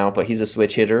ready now, but he's a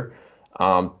switch hitter.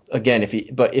 Again,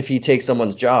 if he takes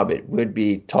someone's job, it would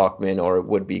be Tauchman or it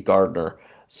would be Gardner.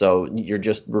 So you're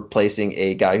just replacing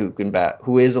a guy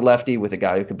who is a lefty with a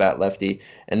guy who can bat lefty.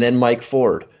 And then Mike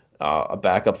Ford, a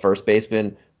backup first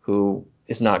baseman who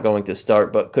is not going to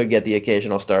start but could get the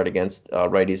occasional start against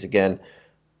righties again.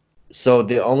 So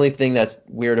the only thing that's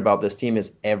weird about this team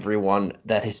is everyone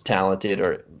that is talented,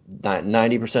 or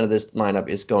 90% of this lineup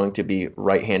is going to be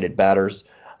right-handed batters.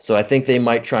 So I think they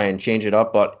might try and change it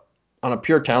up, but on a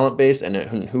pure talent base and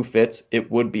who fits,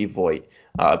 it would be Voit.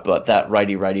 But that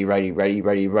righty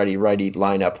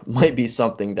lineup might be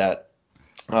something that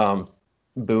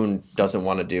Boone doesn't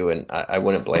want to do, and I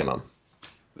wouldn't blame him.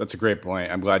 That's a great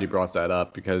point. I'm glad you brought that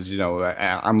up because,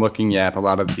 I'm looking at a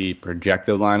lot of the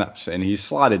projected lineups, and he's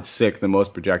slotted 6th in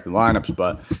most projected lineups,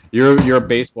 but you're a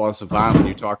baseball savant when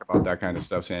you talk about that kind of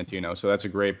stuff, Santino. So that's a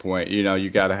great point. You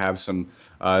got to have some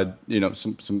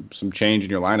change in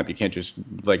your lineup. You can't just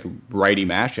righty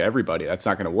mash everybody. That's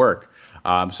not going to work.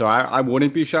 So I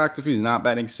wouldn't be shocked if he's not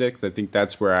batting 6th. I think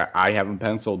that's where I have him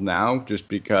penciled now, just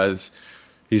because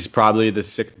he's probably the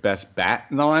 6th best bat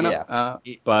in the lineup.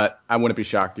 Yeah. But I wouldn't be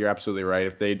shocked. You're absolutely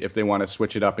right. If they want to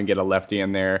switch it up and get a lefty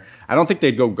in there, I don't think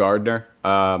they'd go Gardner.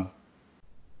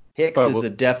 Hicks is a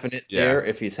definite there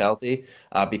if he's healthy,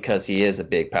 because he is a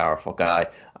big, powerful guy.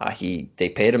 They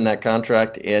paid him that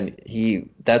contract, and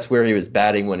that's where he was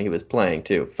batting when he was playing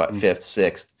too, 5th,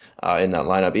 6th in that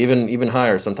lineup, even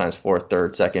higher, sometimes 4th,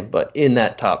 3rd, 2nd, but in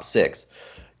that top 6.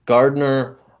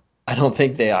 Gardner, I don't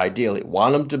think they ideally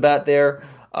want him to bat there.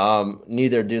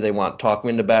 Neither do they want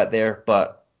Tauchman to bat there.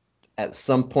 But at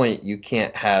some point, you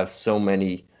can't have so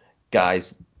many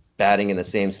guys batting in the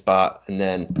same spot, and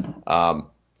then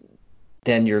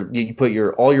you put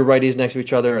all your righties next to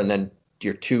each other, and then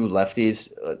your two lefties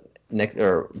next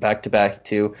or back to back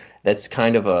too. That's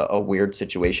kind of a weird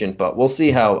situation, but we'll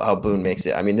see how Boone makes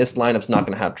it. I mean, this lineup's not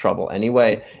going to have trouble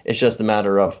anyway. It's just a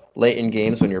matter of late in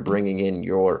games when you're bringing in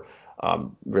your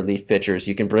relief pitchers,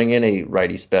 you can bring in a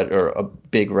righty or a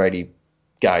big righty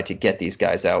guy to get these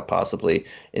guys out possibly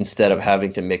instead of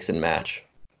having to mix and match.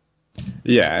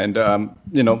 Yeah, and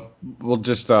we'll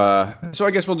just so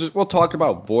I guess we'll talk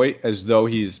about Voit as though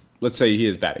let's say he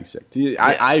is batting sixth.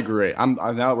 I agree. I'm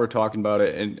now that we're talking about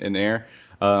it in air.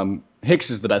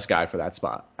 Hicks is the best guy for that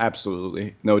spot.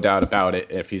 Absolutely, no doubt about it.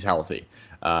 If he's healthy,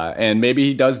 and maybe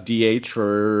he does DH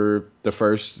for the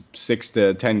first 6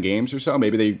 to 10 games or so.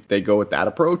 Maybe they go with that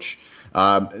approach.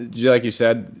 Like you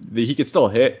said, he could still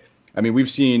hit. I mean, we've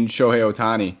seen Shohei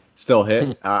Ohtani still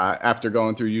hit after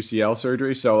going through UCL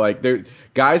surgery. So, like,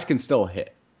 guys can still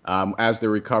hit as they're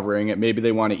recovering. It maybe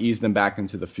they want to ease them back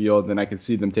into the field. Then I can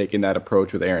see them taking that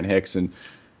approach with Aaron Hicks and,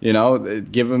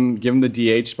 give him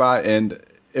the DH spot. And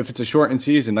if it's a shortened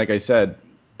season, like I said,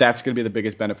 that's going to be the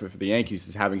biggest benefit for the Yankees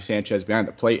is having Sanchez behind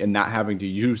the plate and not having to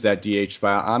use that DH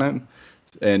spot on him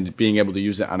and being able to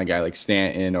use it on a guy like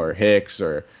Stanton or Hicks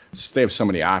or they have so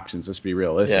many options. Let's be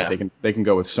realistic. Yeah. They can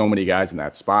go with so many guys in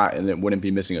that spot and it wouldn't be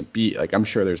missing a beat. Like I'm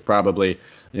sure there's probably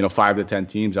 5 to 10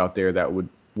 teams out there that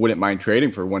wouldn't mind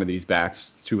trading for one of these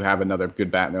bats to have another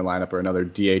good bat in their lineup or another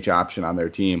DH option on their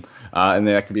team. And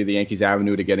that could be the Yankees'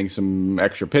 avenue to getting some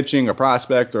extra pitching, a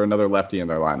prospect, or another lefty in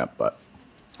their lineup. But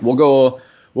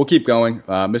we'll keep going.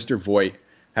 Mr. Voit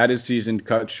had his season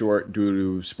cut short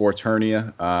due to sports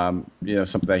hernia,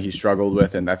 something that he struggled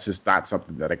with, and that's just not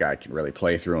something that a guy can really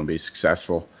play through and be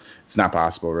successful. It's not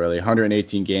possible, really.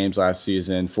 118 games last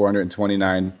season,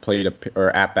 429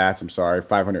 at-bats,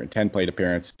 510 plate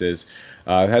appearances,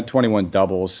 had 21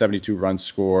 doubles, 72 runs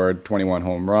scored, 21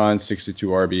 home runs, 62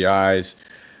 RBIs,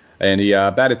 and he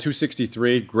batted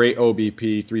 .263, great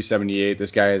OBP, .378.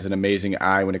 This guy has an amazing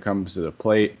eye when it comes to the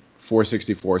plate.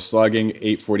 464 slugging,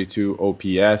 842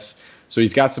 OPS. So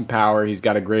he's got some power. He's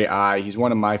got a great eye. He's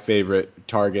one of my favorite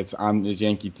targets on this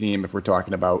Yankee team if we're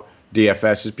talking about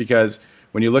DFS, just because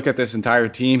when you look at this entire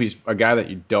team, he's a guy that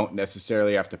you don't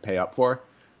necessarily have to pay up for,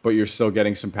 but you're still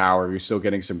getting some power. You're still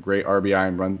getting some great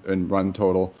RBI and run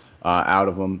total out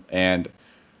of him. And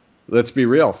let's be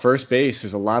real, first base,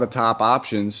 there's a lot of top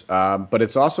options, but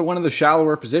it's also one of the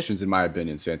shallower positions, in my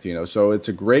opinion, Santino. So it's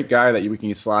a great guy that we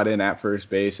can slot in at first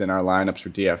base in our lineups for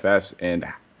DFS and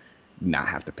not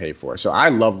have to pay for. So I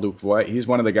love Luke Voit. He's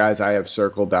one of the guys I have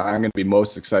circled that I'm going to be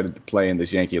most excited to play in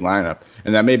this Yankee lineup.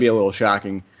 And that may be a little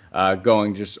shocking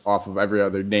going just off of every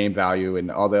other name value and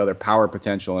all the other power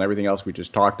potential and everything else we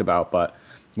just talked about. But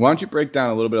why don't you break down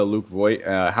a little bit of Luke Voit,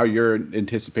 how you're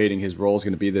anticipating his role is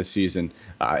going to be this season,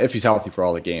 if he's healthy for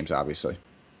all the games, obviously.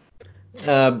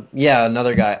 Yeah,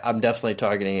 another guy. I'm definitely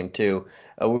targeting him too.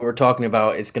 We were talking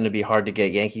about it's going to be hard to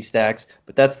get Yankee stacks,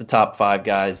 but that's the top 5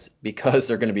 guys because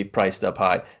they're going to be priced up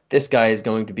high. This guy is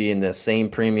going to be in the same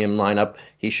premium lineup.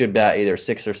 He should bat either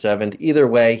 6th or 7th. Either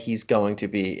way, he's going to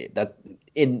be that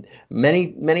in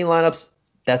many lineups.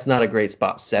 That's not a great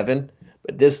spot, 7.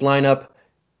 But this lineup,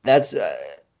 that's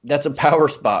a power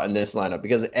spot in this lineup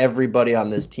because everybody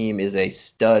on this team is a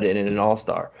stud and an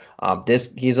all-star.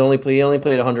 He only played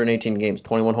 118 games,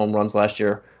 21 home runs last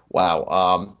year.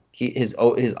 Wow. His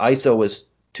ISO was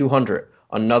 200.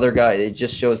 Another guy. It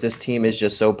just shows this team is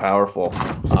just so powerful.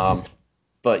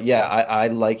 But yeah, I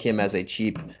like him as a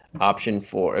cheap option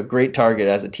for a great target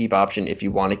as a cheap option if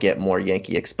you want to get more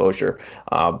Yankee exposure.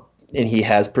 And he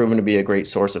has proven to be a great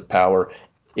source of power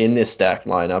in this stacked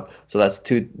lineup. So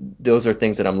those are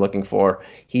things that I'm looking for.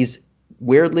 He's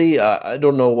weirdly, I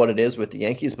don't know what it is with the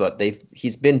Yankees, but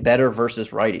he's been better versus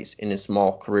righties in his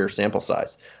small career sample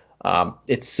size.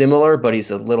 It's similar, but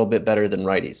he's a little bit better than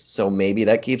righties. So maybe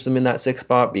that keeps him in that 6th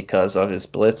spot because of his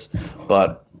splits.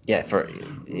 But yeah,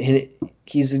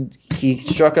 he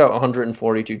struck out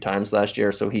 142 times last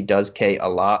year, so he does K a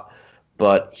lot.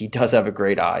 But he does have a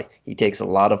great eye. He takes a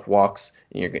lot of walks,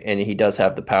 and he does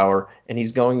have the power, and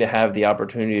he's going to have the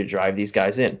opportunity to drive these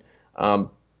guys in.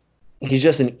 He's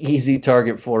just an easy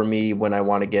target for me when I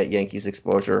want to get Yankees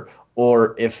exposure,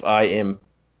 or if I am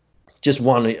just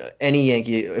any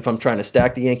Yankee. If I'm trying to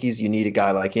stack the Yankees, you need a guy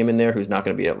like him in there who's not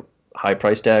going to be a high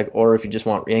price tag, or if you just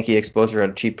want Yankee exposure at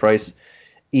a cheap price,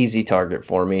 easy target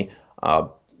for me.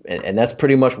 And that's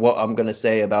pretty much what I'm going to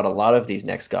say about a lot of these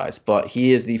next guys. But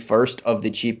he is the first of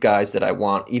the cheap guys that I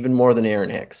want, even more than Aaron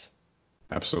Hicks.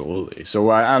 Absolutely. So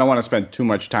I don't want to spend too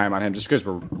much time on him just because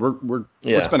we're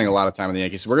spending a lot of time on the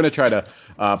Yankees. So we're going to try to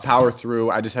power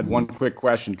through. I just had one quick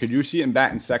question. Could you see him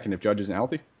batting second if Judge isn't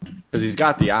healthy? Because he's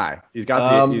got the eye. He's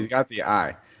got the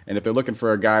eye. And if they're looking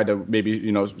for a guy to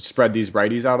maybe spread these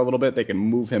righties out a little bit, they can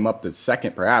move him up to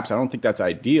second perhaps. I don't think that's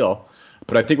ideal,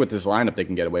 but I think with this lineup they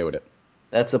can get away with it.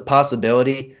 That's a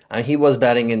possibility. He was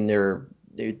batting in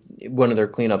one of their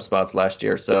cleanup spots last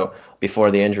year, so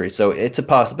before the injury. So it's a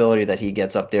possibility that he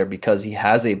gets up there because he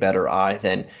has a better eye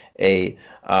than a.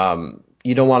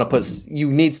 You don't want to put.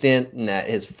 You need Stanton at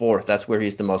his fourth. That's where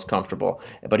he's the most comfortable.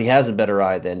 But he has a better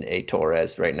eye than a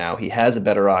Torres right now. He has a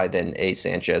better eye than a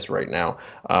Sanchez right now.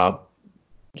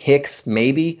 Hicks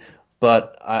maybe,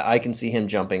 but I can see him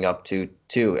jumping up to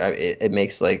two.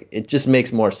 It just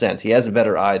makes more sense. He has a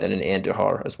better eye than an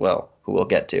Andujar as well, who we'll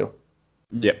get to.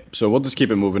 Yep. So we'll just keep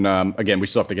it moving. Again, we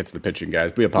still have to get to the pitching,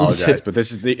 guys. We apologize, but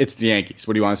it's the Yankees.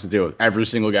 What do you want us to do? Every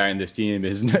single guy in this team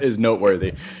is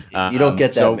noteworthy. You don't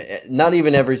get that. Not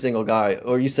even every single guy,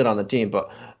 or you sit on the team,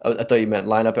 but I thought you meant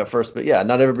lineup at first. But yeah,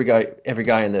 not every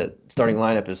guy in the starting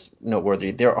lineup is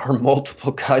noteworthy. There are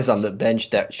multiple guys on the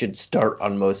bench that should start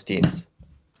on most teams.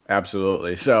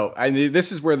 Absolutely. So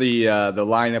this is where the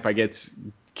lineup, I guess,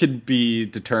 could be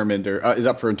determined or is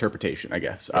up for interpretation, I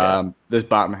guess. Yeah. This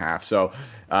bottom half. So,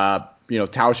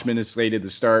 Tauchman is slated to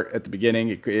start at the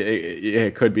beginning.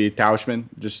 It could be Tauchman.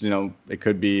 Just, it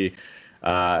could be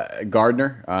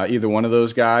Gardner. Either one of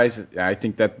those guys. I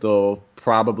think that they'll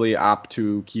probably opt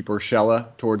to keep Urshela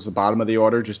towards the bottom of the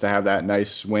order just to have that nice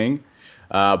swing.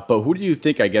 But who do you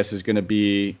think, I guess, is going to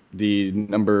be the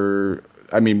number?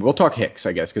 I mean, we'll talk Hicks,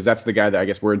 I guess, because that's the guy that I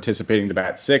guess we're anticipating to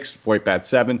bat 6, Voit bat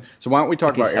 7. So why don't we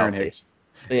talk about Aaron Hicks?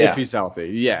 Yeah. If he's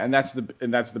healthy, yeah, and that's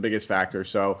the biggest factor.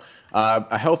 So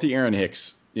a healthy Aaron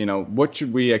Hicks, what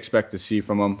should we expect to see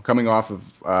from him coming off of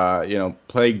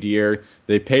plagued year?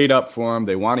 They paid up for him.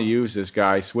 They want to use this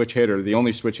guy, switch hitter, the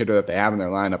only switch hitter that they have in their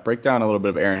lineup. Break down a little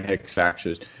bit of Aaron Hicks'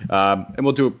 actions, and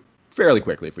we'll do it fairly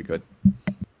quickly if we could.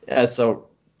 Yeah. So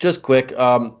just quick,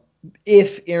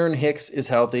 if Aaron Hicks is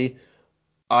healthy,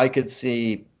 I could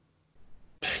see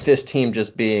this team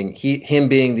just being him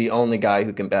being the only guy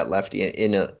who can bat lefty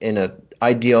in a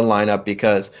ideal lineup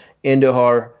because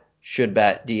Andujar should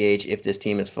bat DH if this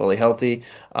team is fully healthy,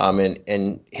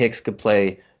 and Hicks could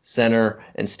play center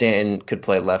and Stanton could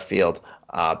play left field.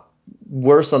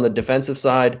 Worse on the defensive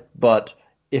side, but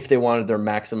if they wanted their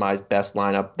maximized best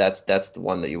lineup, that's the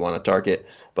one that you want to target.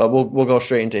 But we'll go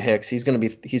straight into Hicks.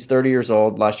 He's 30 years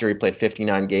old. Last year he played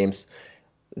 59 games.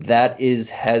 That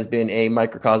has been a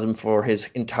microcosm for his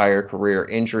entire career.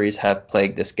 Injuries have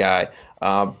plagued this guy.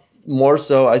 More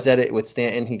so, I said it with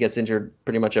Stanton. He gets injured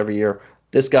pretty much every year.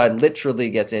 This guy literally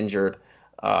gets injured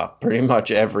pretty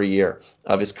much every year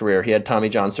of his career. He had Tommy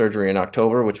John surgery in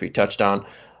October, which we touched on.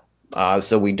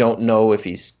 So we don't know if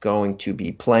he's going to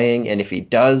be playing. And if he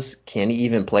does, can he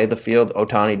even play the field?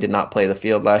 Ohtani did not play the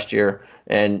field last year.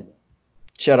 And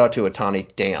shout out to Ohtani.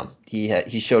 Damn,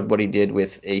 he showed what he did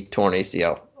with a torn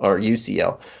ACL or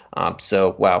UCL.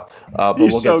 So wow. But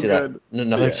we'll get to that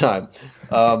another time.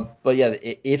 But yeah,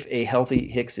 if a healthy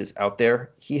Hicks is out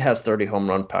there, he has 30 home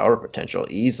run power potential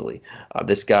easily.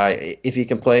 This guy, if he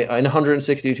can play in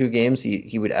 162 games,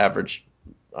 he would average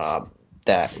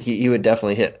that. He would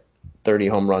definitely hit 30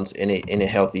 home runs in a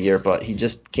healthy year, but he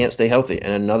just can't stay healthy.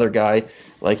 And another guy,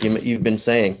 like you've been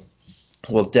saying,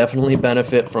 will definitely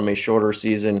benefit from a shorter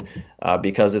season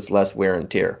because it's less wear and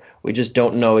tear. We just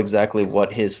don't know exactly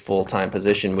what his full-time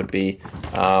position would be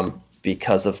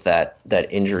because of that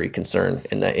injury concern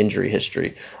and that injury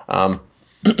history. But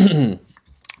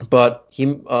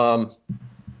he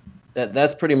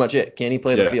that's pretty much it. Can he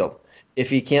play the field? If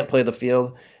he can't play the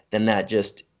field, then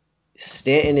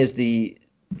Stanton is the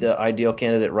ideal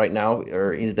candidate right now,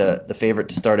 or he's the favorite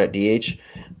to start at DH,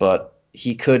 but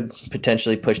he could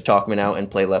potentially push Tauchman out and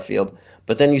play left field.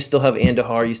 But then you still have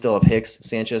Andujar, you still have Hicks.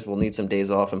 Sanchez will need some days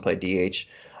off and play DH.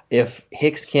 If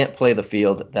Hicks can't play the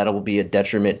field, that will be a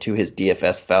detriment to his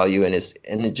DFS value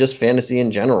and just fantasy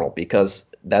in general, because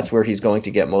that's where he's going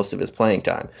to get most of his playing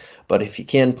time. But if he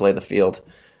can play the field,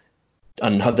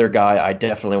 another guy I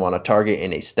definitely want to target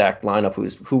in a stacked lineup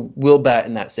who will bat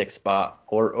in that sixth spot,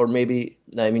 or maybe,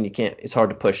 I mean, you can't, it's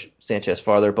hard to push Sanchez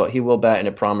farther, but he will bat in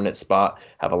a prominent spot,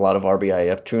 have a lot of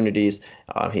RBI opportunities.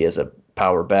 He has a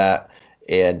power bat,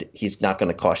 and he's not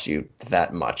going to cost you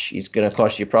that much. He's going to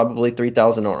cost you probably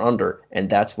 $3,000 or under, and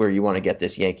that's where you want to get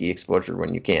this Yankee exposure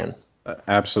when you can.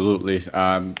 Absolutely.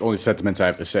 Only sentiments I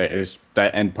have to say is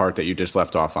that end part that you just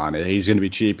left off on. He's going to be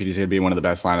cheap. He's going to be one of the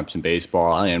best lineups in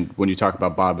baseball. And when you talk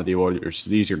about bottom of the orders,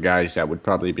 these are guys that would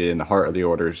probably be in the heart of the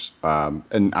orders.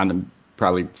 And on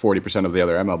probably 40% of the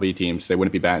other MLB teams, they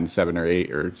wouldn't be batting 7 or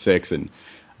 8 or 6 and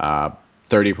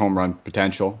 30 home run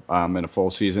potential in a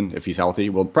full season if he's healthy.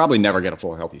 We'll probably never get a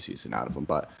full healthy season out of him,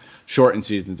 but shortened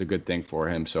season's a good thing for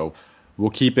him. So we'll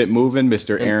keep it moving.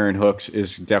 Mr. Aaron Hooks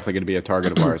is definitely going to be a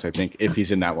target of ours, I think, if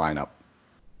he's in that lineup.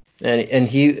 And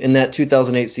he, in that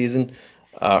 2008 season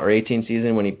or 18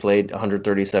 season when he played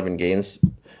 137 games,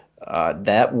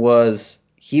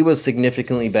 he was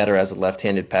significantly better as a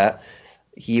left-handed bat.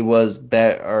 He was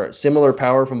similar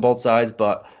power from both sides,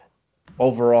 but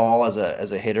overall as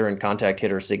a hitter and contact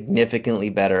hitter, significantly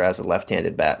better as a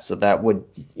left-handed bat. So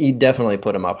he definitely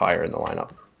put him up higher in the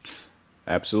lineup.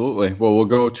 Absolutely. Well, we'll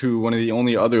go to one of the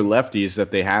only other lefties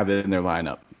that they have in their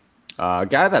lineup. A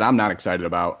guy that I'm not excited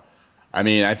about. I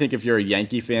mean, I think if you're a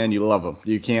Yankee fan, you love him.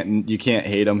 You can't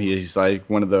hate him. He's like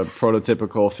one of the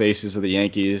prototypical faces of the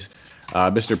Yankees.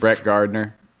 Mr. Brett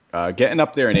Gardner. Getting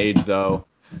up there in age, though.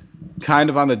 Kind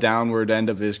of on the downward end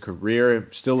of his career.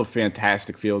 Still a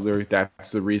fantastic fielder.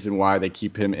 That's the reason why they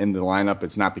keep him in the lineup.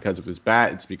 It's not because of his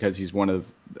bat. It's because he's one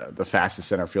of the fastest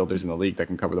center fielders in the league that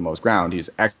can cover the most ground. He's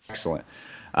excellent.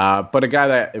 But a guy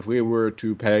that if we were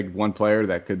to peg one player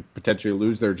that could potentially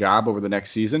lose their job over the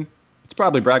next season, it's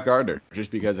probably Brett Gardner,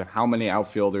 just because of how many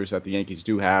outfielders that the Yankees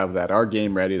do have that are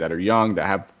game ready, that are young, that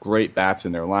have great bats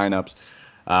in their lineups.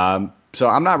 So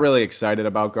I'm not really excited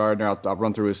about Gardner. I'll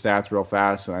run through his stats real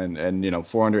fast. And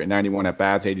 491 at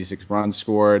bats, 86 runs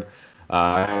scored.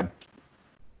 28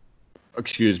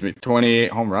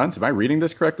 home runs. Am I reading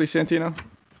this correctly, Santino?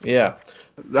 Yeah.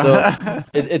 So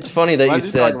it's funny that you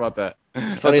said. Talk about that.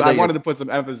 It's funny I wanted to put some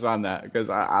emphasis on that because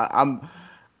I'm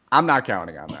not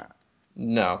counting on that.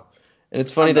 No. And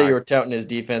it's funny that you were touting his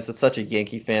defense. It's such a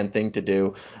Yankee fan thing to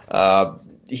do.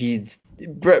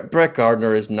 Brett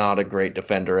Gardner is not a great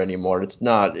defender anymore. It's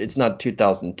not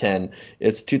 2010.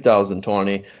 It's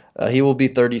 2020. He will be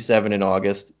 37 in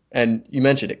August. And you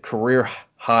mentioned it, career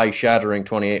high shattering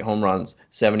 28 home runs,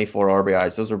 74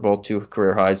 RBIs. Those are both two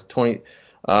career highs.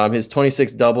 His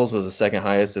 26 doubles was the second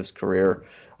highest of his career.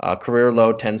 Career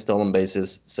low 10 stolen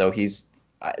bases. So this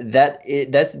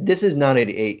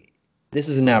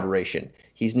is an aberration.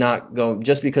 He's not going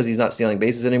just because he's not stealing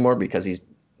bases anymore because he's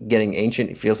getting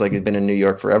ancient. It feels like he's been in New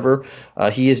York forever.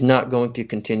 He is not going to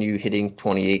continue hitting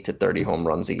 28 to 30 home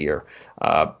runs a year.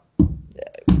 I'm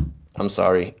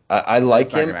sorry. I like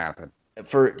him. That's not gonna happen.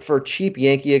 For cheap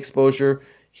Yankee exposure.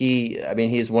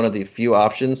 He's one of the few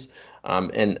options.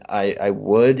 And I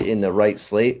would in the right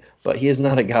slate, but he is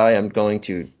not a guy I'm going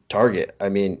to target. I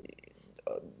mean,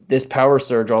 this power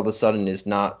surge all of a sudden is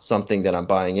not something that I'm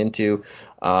buying into.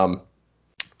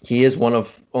 He is one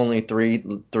of only three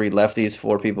lefties,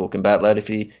 4 people who can bat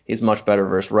lefty. He's much better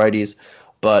versus righties.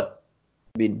 But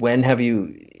I mean,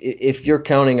 if you're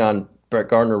counting on Brett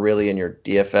Gardner really in your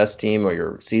DFS team or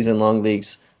your season-long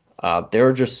leagues, there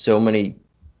are just so many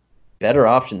better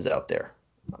options out there.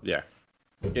 Yeah.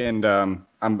 And I'm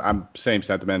same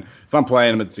sentiment. If I'm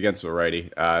playing him, it's against a righty.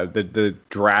 The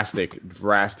drastic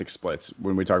splits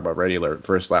when we talk about regular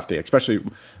versus lefty, especially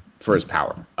for his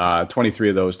power. 23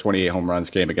 of those 28 home runs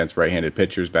came against right-handed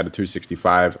pitchers, batted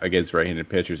 .265 against right-handed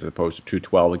pitchers as opposed to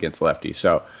 .212 against lefties.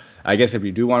 So I guess if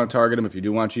you do want to target him, if you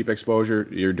do want cheap exposure,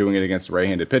 you're doing it against a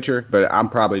right-handed pitcher. But I'm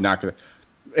probably not going to.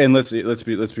 And let's be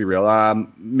real.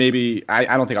 Maybe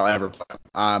I don't think I'll ever play.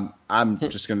 I'm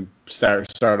just gonna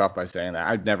start off by saying that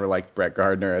I've never liked Brett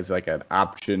Gardner as like an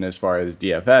option as far as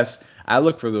DFS. I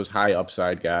look for those high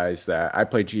upside guys that I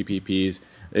play GPPs.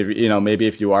 Maybe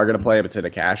if you are gonna play, if it's in a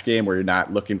cash game where you're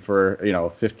not looking for a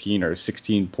 15 or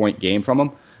 16 point game from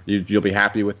him, you'll be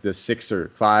happy with the 6 or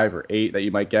 5 or 8 that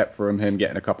you might get from him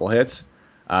getting a couple hits.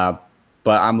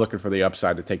 But I'm looking for the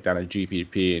upside to take down a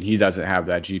GPP, and he doesn't have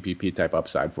that GPP type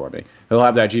upside for me. He'll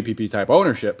have that GPP type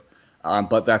ownership,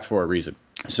 but that's for a reason.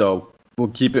 So we'll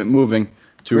keep it moving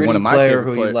to one of my favorite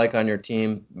players. Who you like on your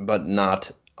team, but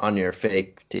not on your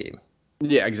fake team.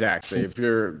 Yeah, exactly. If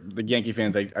you're the Yankee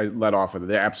fans, I let off with it.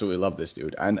 They absolutely love this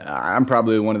dude. And I'm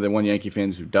probably one of the Yankee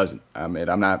fans who doesn't. And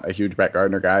I'm not a huge Brett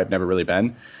Gardner guy. I've never really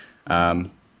been.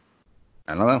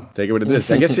 I don't know. Take it what it is.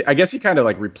 I guess he kind of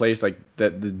like replaced like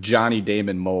the Johnny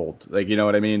Damon mold. Like, you know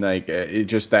what I mean? Like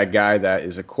just that guy that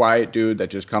is a quiet dude that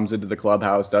just comes into the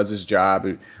clubhouse, does his job.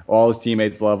 All his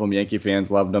teammates love him. Yankee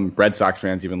fans loved him. Red Sox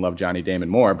fans even love Johnny Damon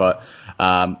more. But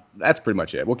That's pretty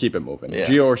much it. We'll keep it moving. Yeah.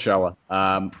 Gio Urshela.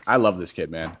 I love this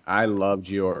kid, man. I love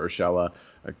Gio Urshela,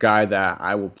 a guy that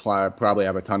I will probably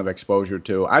have a ton of exposure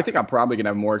to. I think I'm probably going to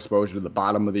have more exposure to the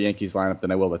bottom of the Yankees lineup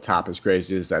than I will the top, as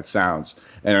crazy as that sounds.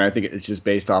 And I think it's just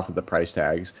based off of the price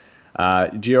tags.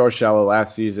 Gio Urshela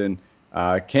last season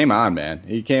came on, man.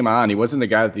 He came on. He wasn't the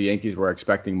guy that the Yankees were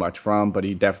expecting much from, but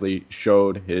he definitely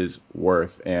showed his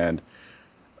worth. And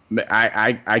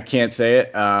I can't say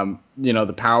it.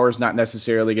 The power is not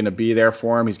necessarily going to be there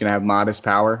for him. He's going to have modest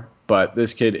power, but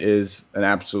this kid is an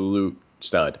absolute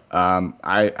stud.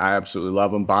 I absolutely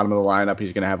love him. Bottom of the lineup,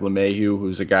 he's going to have LeMahieu,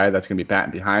 who's a guy that's going to be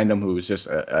batting behind him, who's just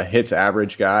a hits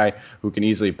average guy who can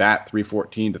easily bat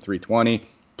 314 to 320.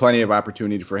 Plenty of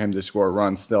opportunity for him to score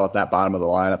runs still at that bottom of the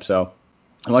lineup. So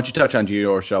I want you to touch on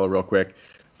Gio Urshela real quick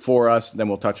for us. Then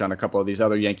we'll touch on a couple of these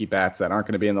other Yankee bats that aren't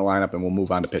going to be in the lineup, and we'll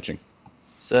move on to pitching.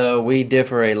 So we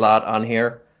differ a lot on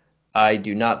here. I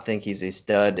do not think he's a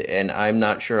stud, and I'm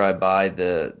not sure I buy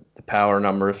the power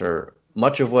numbers or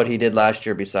much of what he did last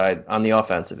year beside on the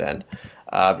offensive end.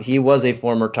 He was a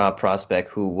former top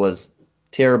prospect who was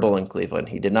terrible in Cleveland.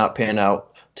 He did not pan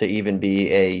out to even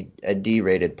be a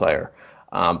D-rated player.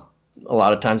 A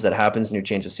lot of times that happens, new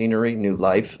change of scenery, new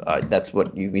life. That's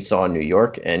what we saw in New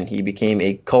York, and he became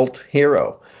a cult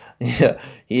hero. Yeah,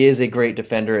 he is a great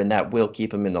defender, and that will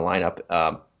keep him in the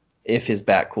lineup if his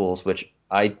bat cools, which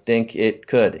I think it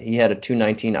could. He had a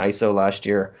 219 ISO last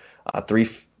year,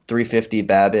 350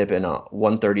 BABIP, and a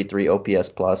 133 OPS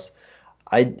plus.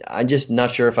 I'm just not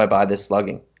sure if I buy this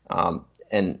slugging.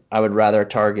 And I would rather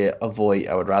target a Voit.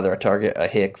 I would rather target a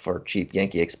Hick for cheap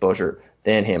Yankee exposure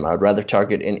than him. I would rather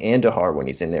target an Andujar when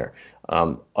he's in there,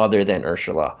 other than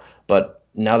Urshela. But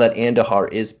now that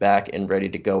Andujar is back and ready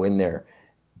to go in there,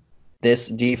 this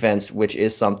defense, which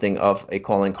is something of a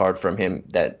calling card from him,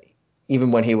 that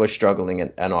even when he was struggling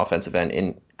at an offensive end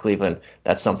in Cleveland,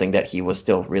 that's something that he was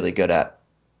still really good at.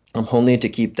 He'll need to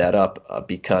keep that up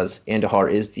because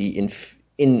Andujar is the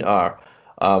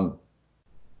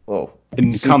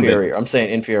superior. I'm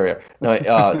saying inferior. No,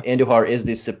 Andujar is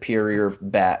the superior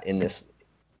bat in this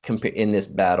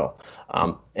battle,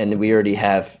 and we already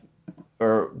have.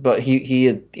 But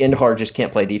Andujar just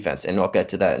can't play defense, and I'll get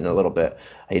to that in a little bit.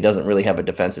 He doesn't really have a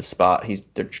defensive spot.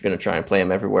 They're going to try and play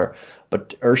him everywhere.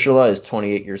 But Urshela is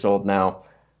 28 years old now.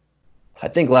 I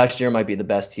think last year might be the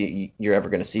best you're ever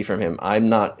going to see from him. I'm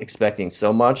not expecting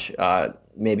so much.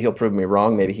 Maybe he'll prove me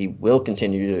wrong. Maybe he will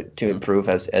continue to improve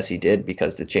as he did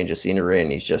because the change of scenery,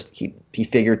 and he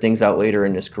figured things out later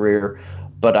in his career.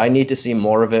 But I need to see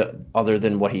more of it other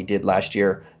than what he did last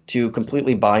year to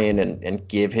completely buy in and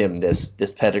give him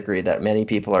this pedigree that many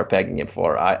people are pegging him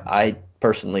for. I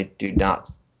personally do not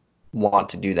want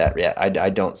to do that yet. I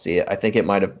don't see it. I think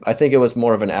it was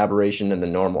more of an aberration than the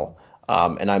normal.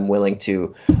 And I'm willing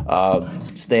to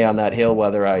stay on that hill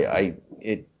whether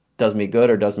it does me good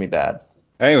or does me bad.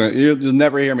 Anyway, you'll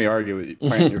never hear me argue with you,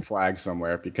 plant your flag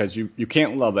somewhere because you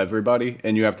can't love everybody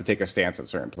and you have to take a stance on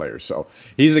certain players. So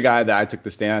he's the guy that I took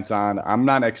the stance on.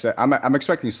 I'm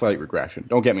expecting slight regression.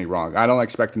 Don't get me wrong. I don't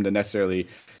expect him to necessarily,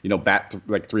 bat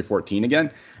like 314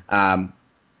 again.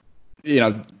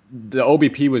 The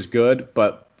OBP was good,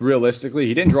 but realistically,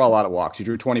 he didn't draw a lot of walks. He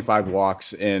drew 25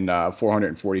 walks in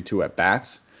 442 at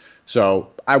bats.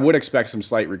 So I would expect some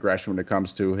slight regression when it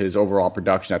comes to his overall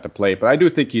production at the plate. But I do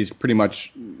think he's pretty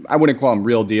much, I wouldn't call him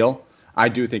real deal. I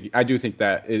do think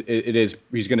that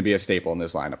he's going to be a staple in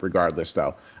this lineup regardless,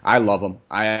 though. I love him.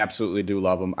 I absolutely do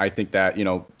love him. I think that,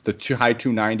 the high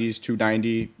 290s,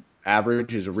 290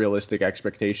 average is a realistic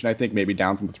expectation. I think maybe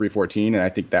down from the 314, and I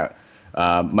think that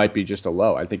might be just a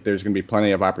low. I think there's going to be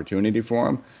plenty of opportunity for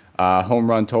him. Home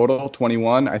run total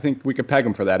 21. I think we could peg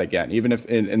him for that again, even if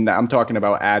and I'm talking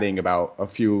about adding about a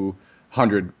few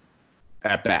hundred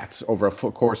at bats over a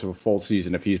course of a full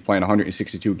season. If he's playing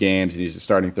 162 games and he's a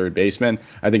starting third baseman,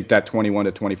 I think that 21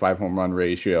 to 25 home run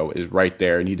ratio is right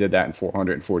there, and he did that in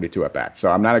 442 at bats.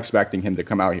 So I'm not expecting him to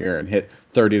come out here and hit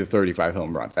 30 to 35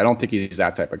 home runs. I don't think he's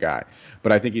that type of guy,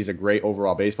 but I think he's a great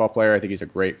overall baseball player. I think he's a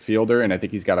great fielder, and I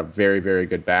think he's got a very, very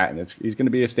good bat, and he's going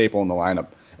to be a staple in the lineup,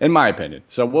 in my opinion.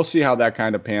 So we'll see how that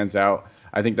kind of pans out.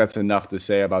 I think that's enough to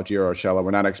say about Gio Urshela.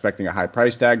 We're not expecting a high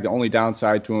price tag. The only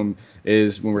downside to him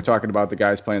is when we're talking about the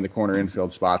guys playing the corner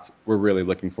infield spots, we're really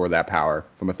looking for that power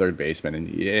from a third baseman.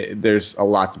 And there's a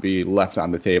lot to be left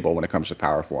on the table when it comes to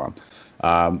power for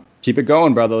him. Keep it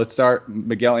going, brother. Let's start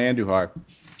Miguel Andujar.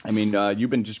 I mean, you've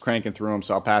been just cranking through him,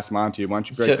 so I'll pass him on to you. Why don't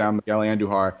you break down Miguel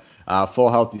Andujar? Full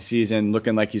healthy season,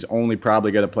 looking like he's only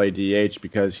probably going to play DH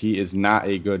because he is not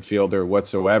a good fielder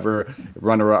whatsoever.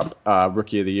 Runner-up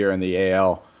Rookie of the Year in the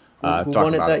AL. Who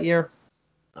won it that year?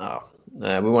 Oh,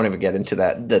 we won't even get into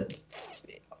that.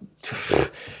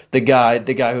 the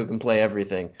guy who can play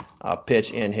everything,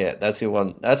 pitch and hit. That's who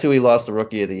won. That's who he lost the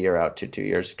Rookie of the Year out to 2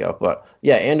 years ago. But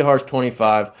yeah, Andujar's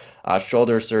 25.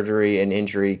 Shoulder surgery and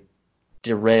injury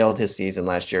derailed his season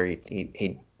last year.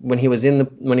 He when he was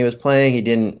playing, he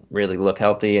didn't really look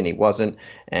healthy, and he wasn't.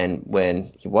 And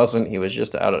when he wasn't, he was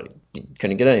just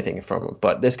couldn't get anything from him.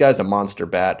 But this guy's a monster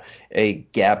bat, a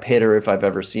gap hitter if I've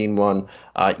ever seen one.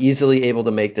 Easily able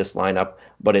to make this lineup,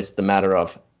 but it's the matter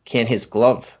of, can his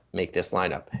glove make this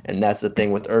lineup? And that's the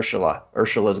thing with Urshela.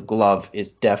 Urshela's glove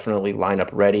is definitely lineup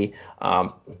ready.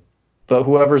 But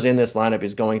whoever's in this lineup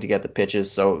is going to get the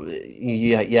pitches, so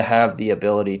you have the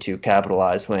ability to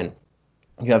capitalize when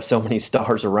you have so many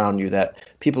stars around you that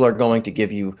people are going to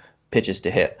give you pitches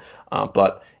to hit.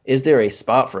 But is there a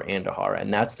spot for Andujar?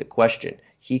 And that's the question.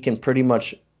 He can't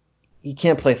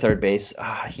play third base.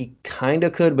 He kind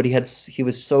of could, but he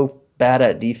was so bad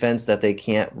at defense that they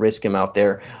can't risk him out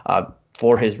there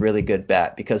for his really good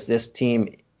bat, because this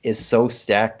team is so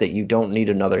stacked that you don't need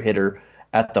another hitter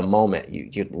at the moment.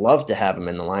 You'd love to have him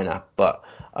in the lineup, but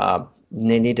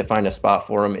they need to find a spot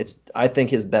for him. I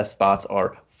think his best spots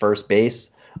are first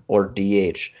base or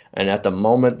DH, and at the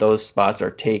moment those spots are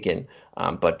taken.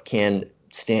 But can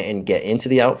Stanton get into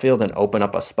the outfield and open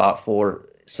up a spot for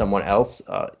someone else,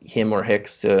 him or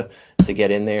Hicks, to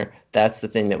get in there? That's the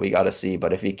thing that we got to see.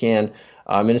 But if he can,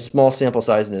 in a small sample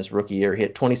size in his rookie year, he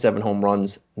hit 27 home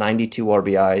runs, 92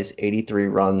 RBIs, 83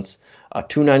 runs,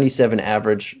 297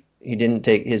 average. He didn't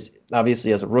take his,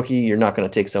 obviously as a rookie, you're not going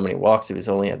to take so many walks. He was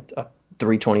only at a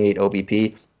 328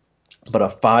 OBP, but a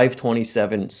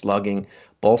 527 slugging,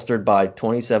 bolstered by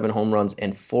 27 home runs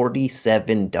and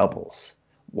 47 doubles.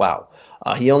 Wow.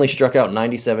 He only struck out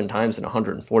 97 times in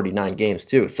 149 games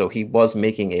too, so he was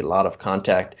making a lot of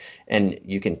contact, and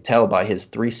you can tell by his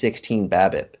 316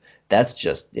 BABIP. That's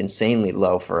just insanely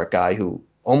low for a guy who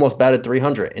almost batted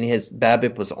 300, and his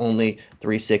BABIP was only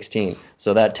 316.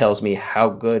 So that tells me how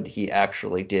good he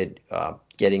actually did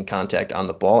getting contact on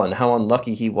the ball, and how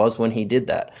unlucky he was when he did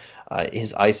that.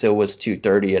 His ISO was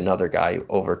 230, another guy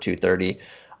over 230.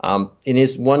 In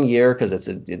his 1 year, because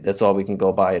that's all we can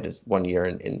go by, it is 1 year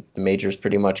in the majors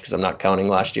pretty much, because I'm not counting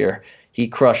last year. He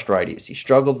crushed righties. He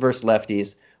struggled versus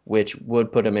lefties, which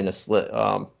would put him in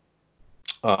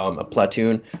a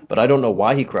platoon, but I don't know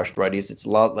why he crushed righties. It's a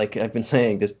lot, like I've been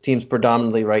saying, this team's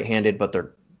predominantly right-handed, but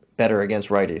they're better against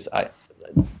righties. It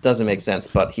doesn't make sense,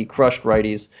 but he crushed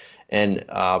righties, and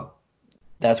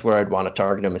that's where I'd want to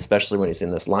target him, especially when he's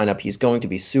in this lineup. He's going to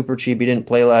be super cheap. He didn't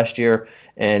play last year,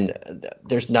 and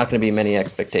there's not going to be many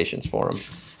expectations for him.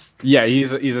 Yeah,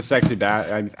 he's a sexy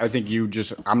bat. I think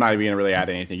I'm not even going to really add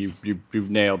anything. You've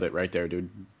nailed it right there,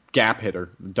 dude. Gap hitter,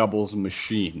 doubles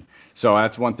machine. So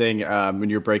that's one thing. When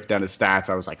you're breaking down his stats,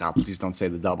 I was like, oh, please don't say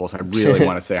the doubles. I really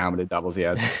want to say how many doubles he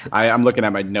has. I'm looking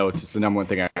at my notes. It's the number one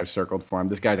thing I've circled for him.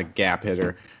 This guy's a gap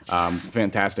hitter.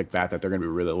 Fantastic bat that they're going to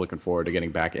be really looking forward to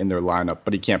getting back in their lineup,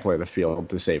 but he can't play the field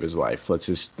to save his life. Let's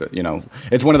just,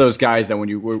 it's one of those guys that when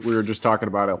we were just talking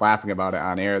about it, laughing about it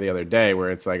on air the other day, where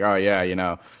it's like, oh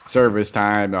yeah, service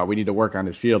time, we need to work on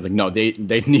his fielding. No, they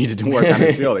needed to work on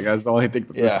his fielding. That's the only thing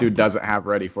that this dude doesn't have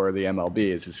ready for the MLB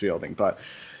is his fielding. But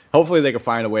hopefully they can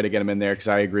find a way to get him in there, because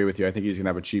I agree with you. I think he's going to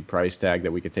have a cheap price tag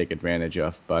that we could take advantage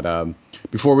of. But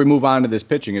before we move on to this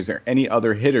pitching, is there any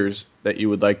other hitters that you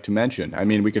would like to mention? I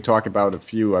mean, we could talk about a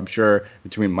few, I'm sure,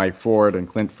 between Mike Ford and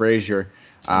Clint Frazier.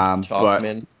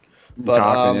 Tauchman.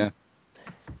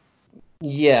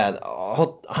 Yeah,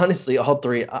 honestly, all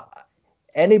three.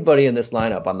 Anybody in this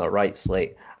lineup on the right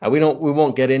slate. We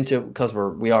won't get into, because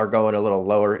we are going a little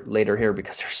lower later here,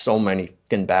 because there's so many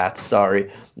fucking bats.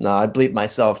 Sorry, no, I bleeped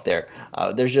myself there.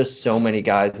 There's just so many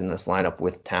guys in this lineup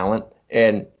with talent,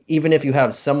 and even if you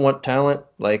have somewhat talent,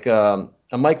 like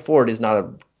Mike Ford is not a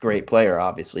great player,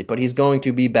 obviously, but he's going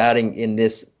to be batting in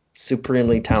this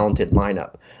supremely talented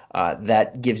lineup.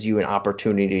 That gives you an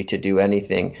opportunity to do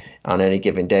anything on any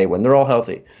given day when they're all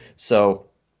healthy. So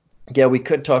yeah, we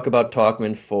could talk about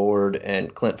Tauchman, Ford,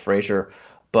 and Clint Frazier,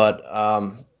 but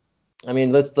I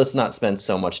mean, let's not spend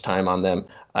so much time on them.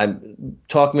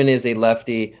 Tauchman is a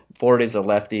lefty, Ford is a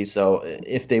lefty, so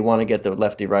if they want to get the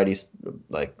lefty righties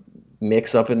like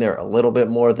mix up in there a little bit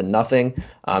more than nothing,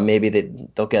 maybe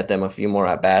they'll get them a few more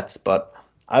at bats. But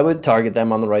I would target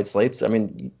them on the right slates. I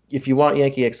mean, if you want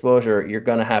Yankee exposure, you're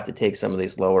gonna have to take some of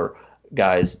these lower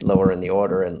guys lower in the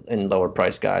order and lower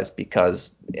price guys,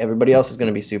 because everybody else is going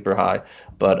to be super high,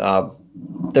 but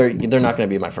they're not going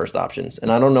to be my first options. And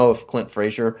I don't know if Clint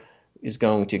Frazier is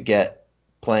going to get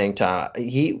playing time.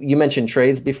 You mentioned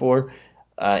trades before.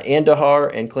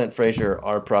 Andujar and Clint Frazier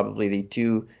are probably the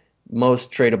two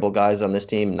most tradable guys on this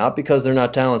team, not because they're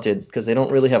not talented, because they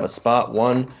don't really have a spot.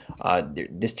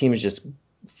 This team is just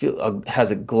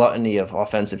has a gluttony of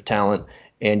offensive talent,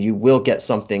 and you will get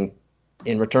something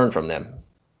in return from them.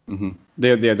 Mm-hmm.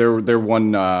 They're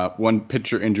one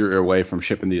pitcher injury away from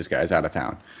shipping these guys out of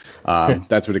town.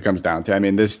 That's what it comes down to. I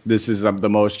mean, this is the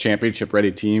most championship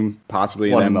ready team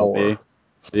possibly in MLB. More.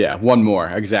 Yeah, one more,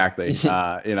 exactly.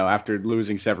 After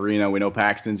losing Severino, we know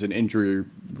Paxton's an injury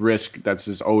risk that's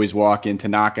just always walking.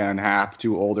 Tanaka and Happ,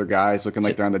 two older guys looking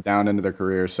like they're on the down end of their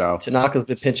career. So Tanaka's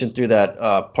been pitching through that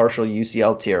partial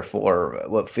UCL tear for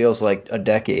what feels like a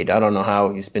decade. I don't know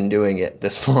how he's been doing it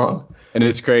this long. And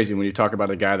it's crazy when you talk about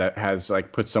a guy that has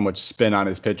put so much spin on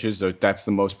his pitches. So that's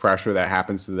the most pressure that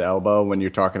happens to the elbow when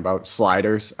you're talking about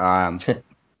sliders.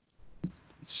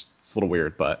 It's a little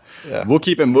weird, but yeah. We'll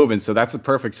keep it moving. So that's the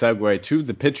perfect segue to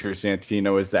the pitcher,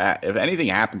 Santino, is that if anything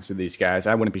happens to these guys,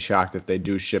 I wouldn't be shocked if they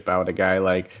do ship out a guy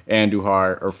like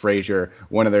Andujar or Frazier,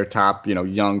 one of their top,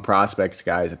 young prospects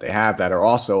guys that they have that are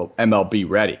also MLB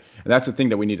ready. And that's the thing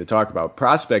that we need to talk about.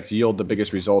 Prospects yield the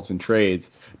biggest results in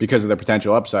trades because of their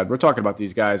potential upside. We're talking about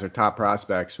these guys are top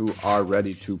prospects who are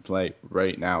ready to play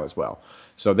right now as well.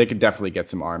 So they could definitely get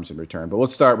some arms in return. But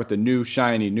let's start with the new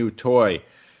shiny new toy,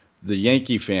 the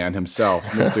Yankee fan himself,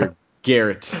 Mr.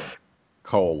 Gerrit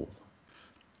Cole.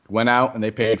 Went out and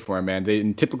they paid for him, man.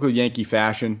 In typical Yankee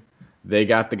fashion, they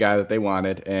got the guy that they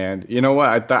wanted. And you know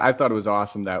what? I thought it was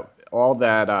awesome that all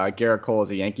that Gerrit Cole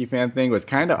as a Yankee fan thing was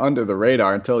kind of under the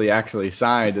radar until he actually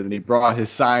signed, and then he brought his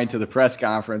sign to the press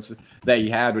conference that he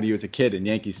had when he was a kid in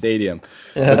Yankee Stadium.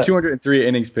 203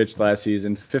 innings pitched last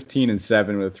season,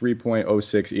 15-7 with a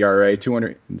 3.06 ERA,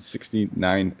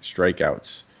 269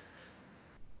 strikeouts.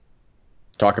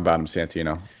 Talk about him,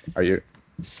 Santino. Are you?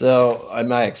 So,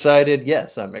 am I excited?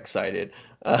 Yes, I'm excited.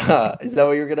 Is that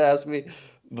what you're going to ask me?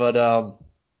 But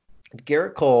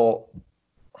Gerrit Cole,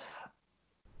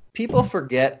 people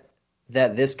forget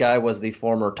that this guy was the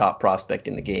former top prospect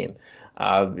in the game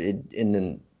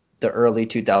in the early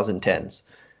 2010s.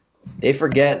 They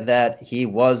forget that he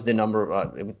was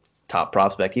the top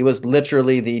prospect. He was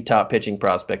literally the top pitching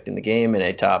prospect in the game and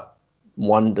a top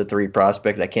 1 to 3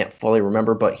 prospect. I can't fully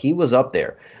remember, but he was up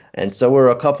there. And so were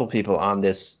a couple people on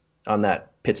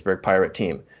that Pittsburgh Pirate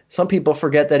team. Some people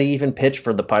forget that he even pitched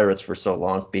for the Pirates for so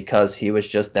long because he was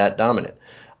just that dominant.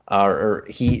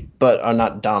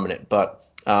 Not dominant, but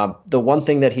the one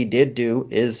thing that he did do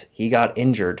is he got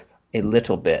injured a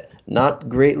little bit. Not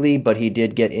greatly, but he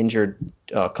did get injured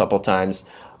a couple times.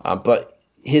 But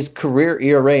his career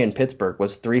ERA in Pittsburgh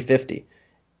was 3.50.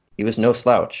 He was no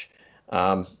slouch.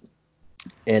 And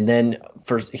then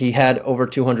he had over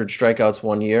 200 strikeouts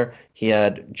one year. He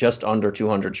had just under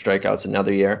 200 strikeouts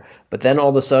another year. But then all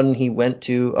of a sudden he he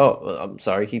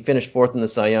finished 4th in the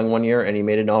Cy Young one year, and he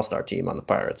made an all-star team on the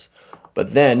Pirates.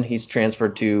 But then he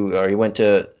went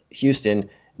to Houston,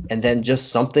 and then just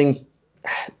something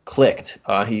clicked.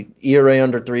 He ERA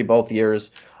under 3 both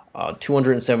years,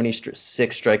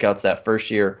 276 strikeouts that first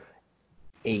year,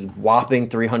 a whopping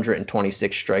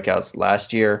 326 strikeouts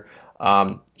last year.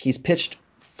 He's pitched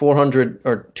 400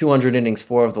 or 200 innings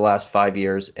 4 of the last 5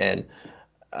 years, and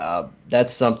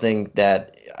that's something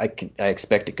that I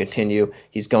expect to continue.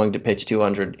 He's going to pitch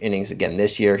 200 innings again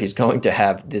this year. He's going to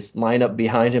have this lineup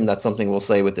behind him. That's something we'll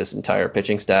say with this entire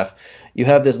pitching staff. You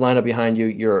have this lineup behind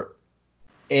you.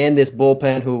 And this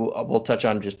bullpen, who we'll touch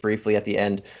on just briefly at the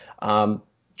end.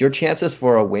 Your chances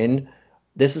for a win,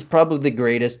 this is probably the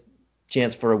greatest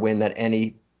chance for a win that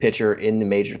any pitcher in the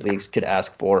major leagues could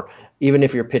ask for, even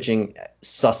if you're pitching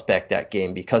suspect that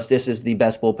game, because this is the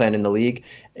best bullpen in the league,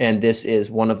 and this is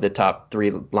one of the top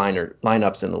 3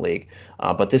 lineups in the league.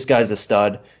 But this guy's a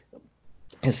stud.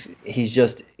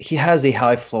 He has a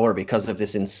high floor because of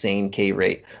this insane K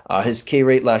rate. His K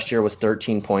rate last year was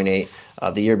 13.8.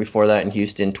 The year before that in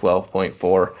Houston,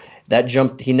 12.4. That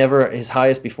jumped. His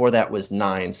highest before that was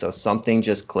 9. So something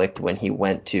just clicked when he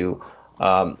went to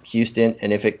Houston,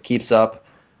 and if it keeps up,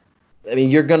 I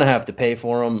mean, you're going to have to pay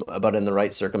for him, but in the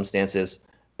right circumstances,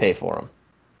 pay for him.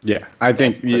 Yeah, I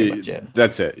think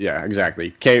that's it. Yeah,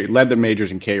 exactly. K led the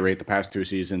majors in K rate the past 2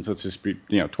 seasons. Let's just be,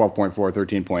 12.4,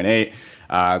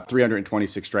 13.8,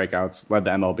 326 strikeouts, led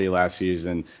the MLB last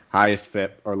season. Highest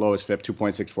FIP or lowest FIP,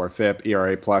 2.64 FIP,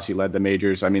 ERA plus. He led the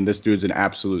majors. I mean, this dude's an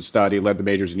absolute stud. He led the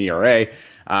majors in ERA.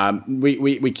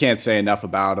 We can't say enough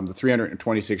about him. The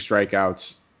 326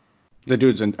 strikeouts. The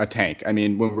dude's a tank. I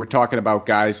mean, when we're talking about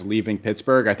guys leaving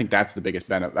Pittsburgh, I think that's the biggest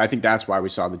benefit. I think that's why we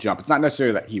saw the jump. It's not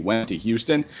necessarily that he went to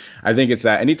Houston. I think it's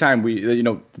that anytime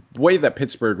the way that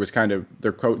Pittsburgh was kind of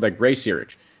their coach, like Ray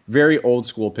Searage, very old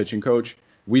school pitching coach,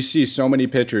 we see so many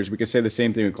pitchers. We could say the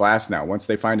same thing with Glass now. Once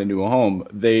they find a new home,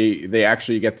 they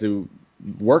actually get to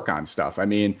work on stuff. I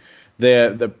mean,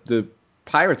 the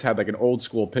Pirates had like an old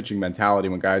school pitching mentality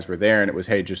when guys were there, and it was,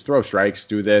 hey, just throw strikes,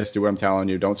 do this, do what I'm telling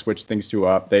you, don't switch things too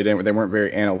up. They weren't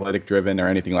very analytic driven or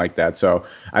anything like that. So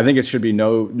I think it should be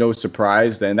no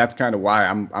surprise, and that's kind of why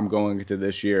I'm going into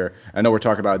this year. I know we're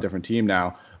talking about a different team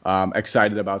now.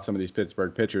 Excited about some of these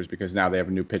Pittsburgh pitchers because now they have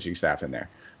a new pitching staff in there.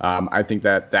 I think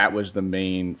that was the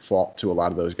main fault to a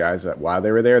lot of those guys, that while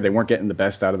they were there, they weren't getting the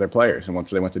best out of their players. And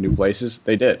once they went to new places,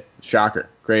 they did. Shocker.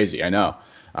 Crazy, I know.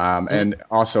 And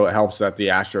also it helps that the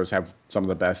Astros have some of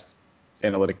the best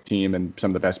analytic team and some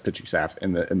of the best pitching staff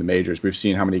in the majors. We've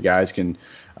seen how many guys can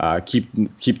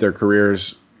keep their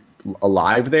careers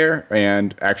alive there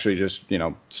and actually just,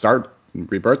 start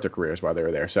and rebirth their careers while they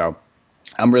were there. So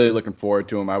I'm really looking forward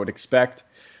to them. I would expect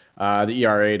the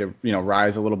ERA to,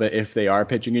 rise a little bit if they are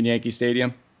pitching in Yankee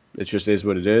Stadium. It just is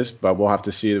what it is, but we'll have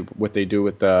to see what they do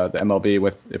with the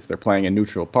MLB, if they're playing in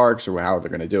neutral parks or how they're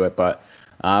going to do it. But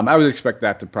I would expect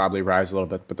that to probably rise a little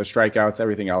bit. But the strikeouts,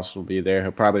 everything else will be there.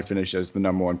 He'll probably finish as the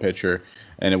number one pitcher,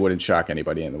 and it wouldn't shock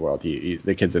anybody in the world.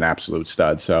 The kid's an absolute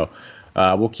stud. So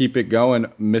we'll keep it going,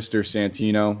 Mr.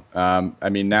 Santino.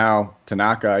 Now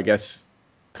Tanaka, I guess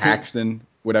Paxton,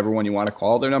 whatever one you want to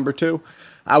call their number two.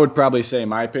 I would probably say, in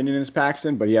my opinion, is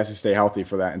Paxton, but he has to stay healthy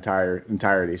for that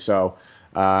entirety. So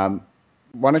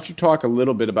why don't you talk a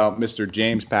little bit about Mr.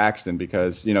 James Paxton,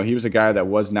 because, he was a guy that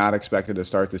was not expected to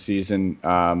start the season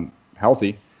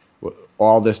healthy.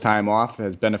 All this time off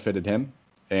has benefited him,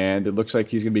 and it looks like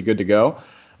he's going to be good to go.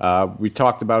 We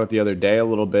talked about it the other day a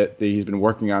little bit. He's been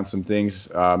working on some things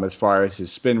as far as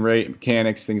his spin rate,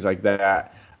 mechanics, things like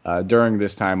that during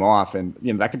this time off. And,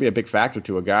 that could be a big factor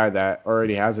to a guy that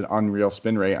already has an unreal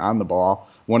spin rate on the ball,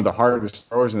 one of the hardest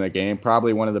throwers in the game,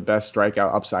 probably one of the best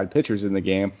strikeout upside pitchers in the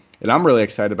game. And I'm really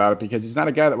excited about it because he's not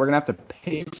a guy that we're going to have to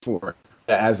pay for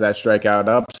that has that strikeout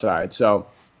upside. So,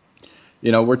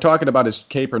 we're talking about his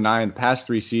K per nine. The past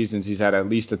 3 seasons, he's had at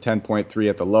least a 10.3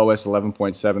 at the lowest,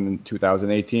 11.7 in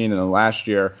 2018, and then last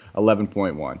year,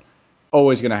 11.1.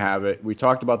 Always going to have it. We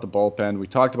talked about the bullpen. We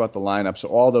talked about the lineup. So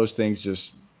all those things,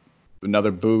 just another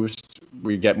boost.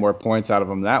 We get more points out of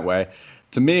him that way.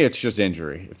 To me, it's just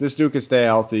injury. If this dude can stay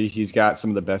healthy, he's got some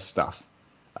of the best stuff.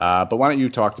 But why don't you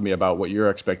talk to me about what your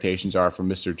expectations are for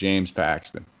Mr. James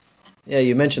Paxton? Yeah,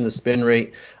 you mentioned the spin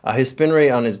rate. His spin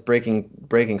rate on his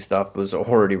breaking stuff was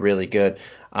already really good.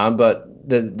 But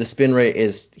the spin rate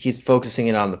he's focusing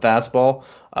it on the fastball,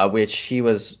 which he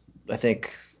was, I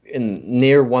think, in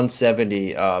near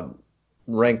 170,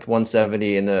 ranked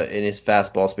 170 in his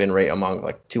fastball spin rate among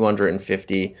like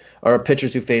 250 or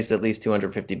pitchers who faced at least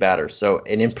 250 batters. So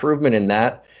an improvement in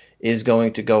that is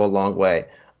going to go a long way.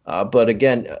 But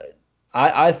again,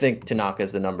 I think Tanaka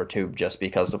is the number 2 just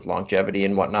because of longevity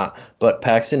and whatnot. But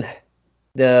Paxton,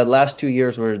 the last 2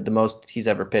 years were the most he's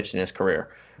ever pitched in his career,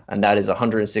 and that is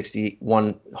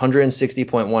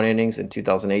 160.1 innings in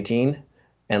 2018,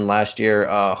 and last year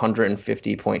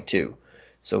 150.2.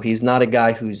 So he's not a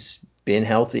guy who's been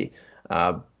healthy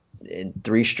in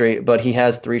 3 straight, but he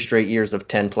has 3 straight years of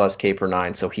 10 plus K per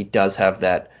 9. So he does have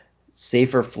that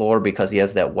safer floor because he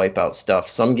has that wipeout stuff.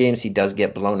 Some games he does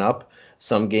get blown up.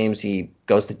 Some games he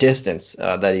goes the distance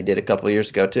that he did a couple of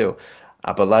years ago too.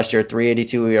 But last year,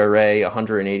 3.82 ERA,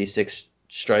 186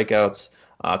 strikeouts,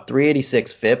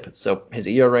 3.86 FIP. So his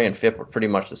ERA and FIP were pretty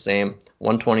much the same.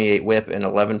 128 WHIP and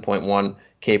 11.1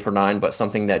 K per 9. But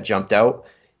something that jumped out,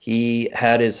 he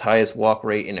had his highest walk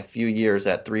rate in a few years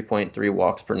at 3.3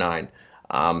 walks per 9.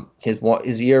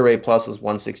 His ERA plus was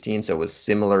 116, so it was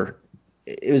similar.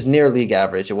 It was near league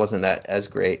average. It wasn't that as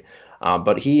great.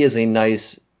 But he is a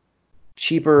nice,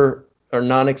 cheaper or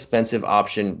non-expensive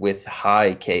option with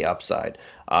high K upside.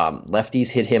 Lefties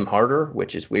hit him harder,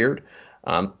 which is weird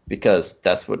because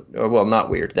that's not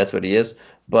weird. That's what he is.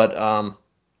 But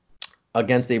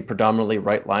against a predominantly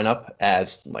right lineup,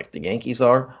 as like the Yankees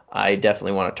are, I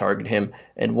definitely want to target him.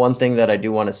 And one thing that I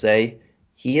do want to say,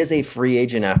 he is a free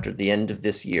agent after the end of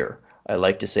this year. I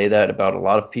like to say that about a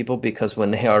lot of people because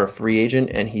when they are a free agent,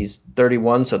 and he's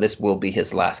 31, so this will be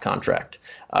his last contract.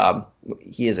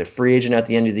 He is a free agent at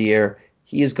the end of the year.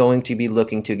 He is going to be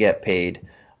looking to get paid.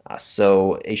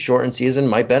 So a shortened season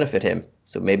might benefit him.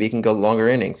 So maybe he can go longer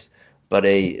innings. But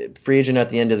a free agent at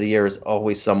the end of the year is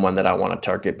always someone that I want to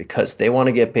target because they want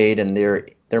to get paid, and their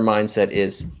mindset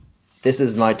is, this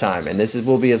is my time, and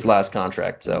will be his last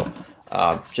contract. So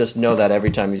just know that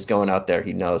every time he's going out there,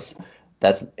 he knows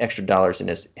that's extra dollars in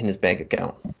his bank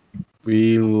account.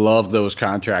 We love those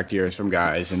contract years from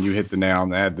guys, and you hit the nail on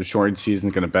the head. The shortened season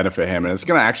is going to benefit him, and it's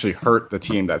going to actually hurt the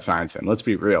team that signs him. Let's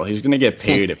be real. He's going to get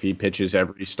paid if he pitches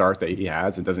every start that he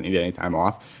has and doesn't need any time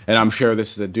off. And I'm sure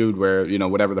this is a dude where,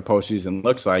 whatever the postseason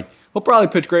looks like, he'll probably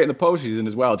pitch great in the postseason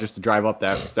as well, just to drive up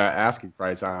that asking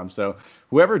price on him. So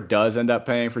whoever does end up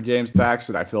paying for James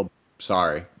Paxton, I feel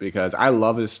sorry, because I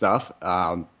love his stuff.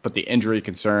 But the injury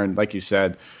concern, like you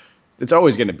said, it's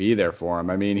always going to be there for him.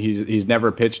 I mean, he's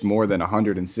never pitched more than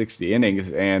 160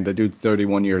 innings, and the dude's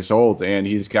 31 years old, and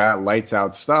he's got lights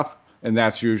out stuff, and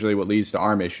that's usually what leads to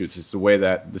arm issues. It's the way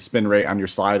that the spin rate on your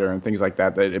slider and things like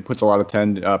that it puts a lot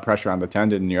of pressure on the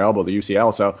tendon in your elbow, the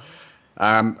UCL. So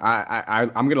I'm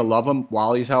going to love him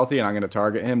while he's healthy, and I'm going to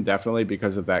target him definitely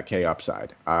because of that K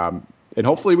upside. And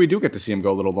hopefully we do get to see him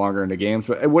go a little longer into games,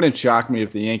 but it wouldn't shock me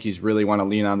if the Yankees really want to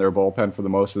lean on their bullpen for the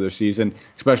most of their season,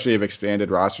 especially if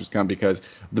expanded rosters come, because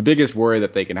the biggest worry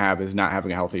that they can have is not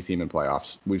having a healthy team in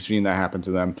playoffs. We've seen that happen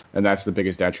to them, and that's the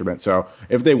biggest detriment. So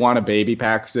if they want to baby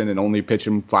Paxton and only pitch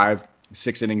him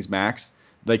 5-6 innings max,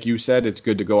 like you said, it's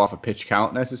good to go off a pitch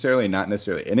count necessarily, not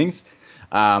necessarily innings.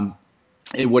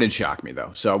 It wouldn't shock me,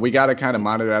 though. So we got to kind of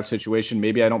monitor that situation.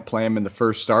 Maybe I don't play him in the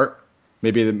first start.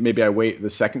 Maybe I wait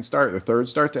the second start, the third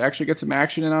start to actually get some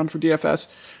action in on for DFS,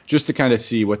 just to kind of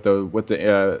see what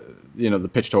the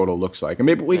pitch total looks like. And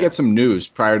maybe we get some news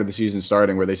prior to the season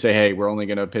starting where they say, hey, we're only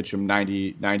going to pitch him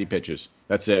 90 pitches.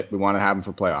 That's it. We want to have him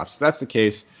for playoffs. If that's the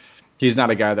case, he's not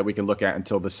a guy that we can look at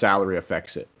until the salary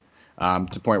affects it. To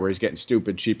the point where he's getting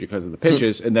stupid cheap because of the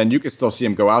pitches, and then you can still see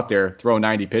him go out there, throw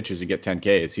 90 pitches and get 10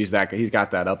 Ks. He's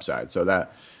got that upside. So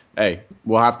that, hey,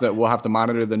 we'll have to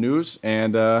monitor the news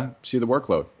and see the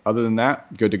workload. Other than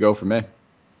that, good to go for me.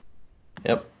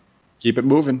 Yep. Keep it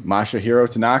moving. Masahiro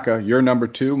Tanaka, your number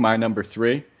 2, my number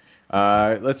 3.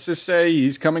 Let's just say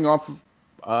he's coming off of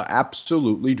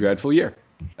absolutely dreadful year.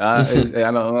 I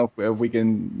don't know if we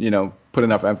can, put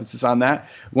enough emphasis on that.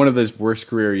 One of his worst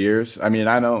career years. I mean,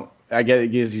 I get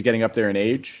he's getting up there in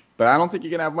age, but I don't think you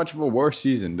can have much of a worse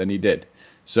season than he did.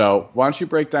 So why don't you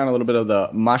break down a little bit of the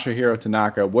Masahiro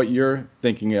Tanaka, what you're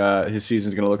thinking his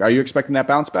season's going to look? Are you expecting that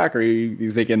bounce back, or are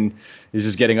you thinking he's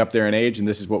just getting up there in age and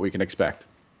this is what we can expect?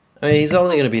 I mean, he's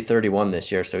only going to be 31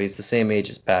 this year, so he's the same age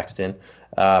as Paxton.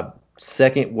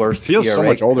 Second worst Feels ERA so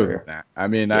much older career. than that. I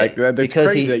mean, that's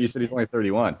crazy that you said he's only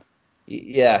 31.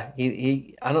 Yeah,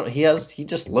 he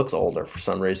just looks older for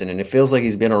some reason, and it feels like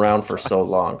he's been around for so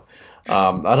long.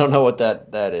 I don't know what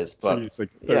that is, but so he's like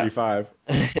 35.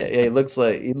 Yeah, he looks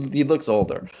like he looks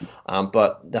older.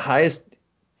 But the highest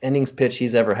innings pitch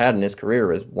he's ever had in his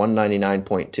career is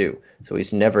 199.2. So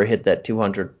he's never hit that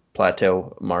 200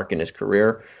 plateau mark in his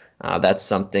career. That's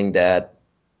something that,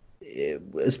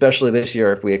 especially this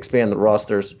year, if we expand the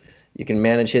rosters, you can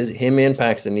manage him and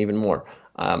Paxton even more.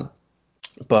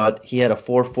 But he had a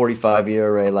 4.45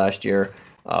 ERA last year,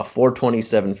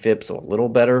 4.27 FIP, so a little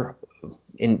better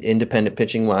independent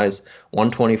pitching wise,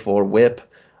 124 WHIP,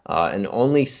 and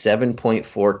only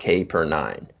 7.4 K per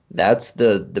 9. That's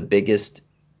the biggest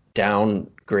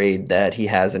downgrade that he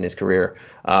has in his career.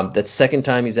 That's the second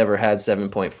time he's ever had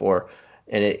 7.4,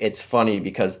 and it's funny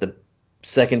because the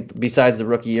second, besides the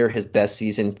rookie year, his best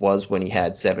season was when he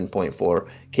had 7.4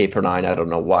 K per 9. I don't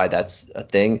know why that's a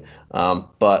thing,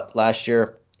 but last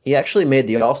year he actually made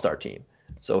the All-Star team,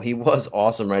 so he was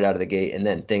awesome right out of the gate, and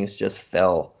then things just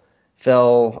fell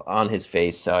on his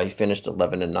face. He finished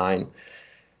 11-9.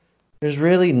 There's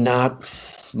really not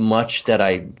much that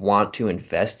I want to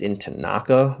invest in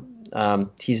Tanaka.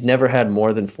 He's never had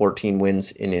more than 14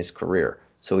 wins in his career.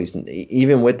 So he's,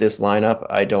 even with this lineup,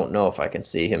 I don't know if I can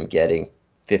see him getting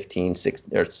 15,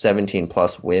 16, or 17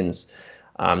 plus wins.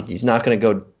 He's not going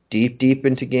to go deep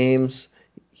into games.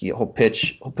 He'll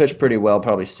pitch pretty well,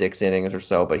 probably 6 innings or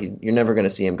so, but you're never going to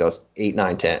see him go 8,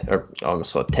 9, 10, or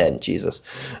almost 10. Jesus,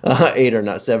 8 or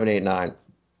not 7, 8, 9.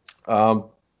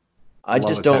 I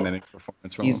just don't.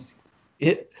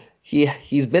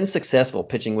 He's been successful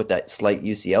pitching with that slight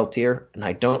UCL tier, and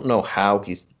I don't know how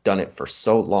he's done it for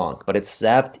so long, but it's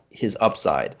sapped his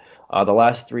upside. The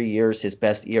last 3 years, his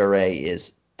best ERA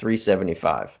is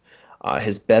 3.75.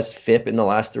 His best FIP in the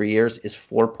last 3 years is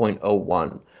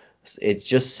 4.01. It's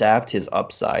just sapped his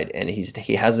upside, and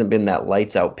he hasn't been that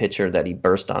lights out pitcher that he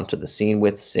burst onto the scene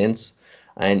with since.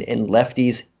 And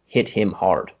lefties hit him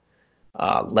hard.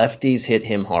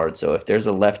 So if there's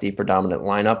a lefty predominant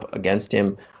lineup against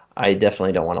him, I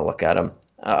definitely don't want to look at him.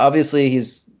 Obviously,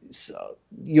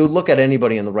 you look at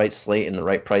anybody in the right slate and the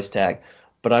right price tag,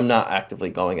 but I'm not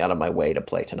actively going out of my way to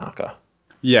play Tanaka.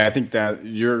 Yeah, I think that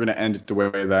you're going to end it the way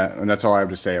that, and that's all I have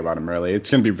to say about him, really. It's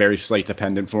going to be very slate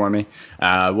dependent for me.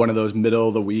 One of those middle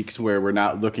of the weeks where we're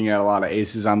not looking at a lot of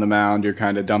aces on the mound. You're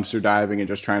kind of dumpster diving and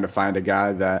just trying to find a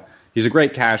guy that he's a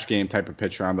great cash game type of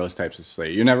pitcher on those types of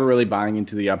slate. You're never really buying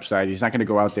into the upside. He's not going to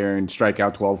go out there and strike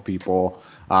out 12 people.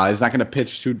 He's not going to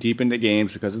pitch too deep into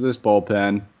games because of this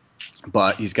bullpen,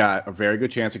 but he's got a very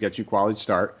good chance to get you quality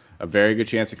start, a very good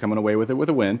chance of coming away with it with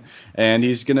a win, and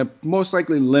he's going to most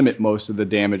likely limit most of the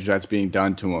damage that's being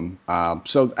done to him.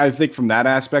 So I think from that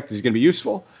aspect, he's going to be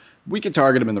useful. We can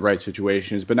target him in the right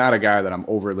situations, but not a guy that I'm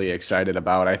overly excited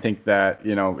about. I think that,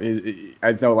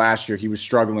 I know last year he was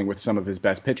struggling with some of his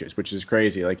best pitches, which is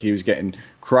crazy. Like he was getting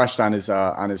crushed on his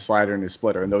slider and his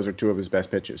splitter, and those are two of his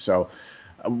best pitches. So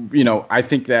I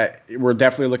think that we're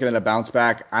definitely looking at a bounce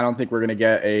back. I don't think we're going to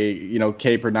get a,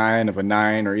 K per 9 of a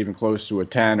 9 or even close to a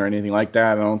 10 or anything like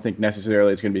that. I don't think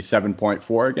necessarily it's going to be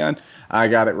 7.4 again. I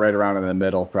got it right around in the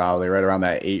middle, probably right around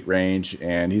that 8 range,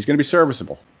 and he's going to be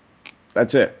serviceable.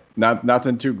 That's it.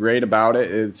 Nothing too great about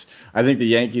it. I think the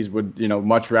Yankees would,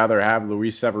 much rather have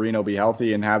Luis Severino be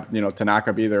healthy and have,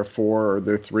 Tanaka be their 4 or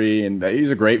their 3, and he's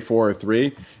a great 4 or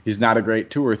 3. He's not a great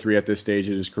 2 or 3 at this stage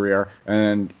of his career,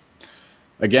 and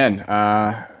again,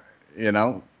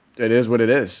 it is what it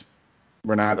is.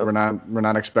 We're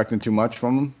not expecting too much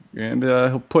from him, and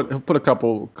he'll put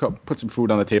some food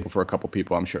on the table for a couple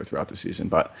people, I'm sure, throughout the season.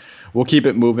 But we'll keep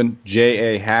it moving.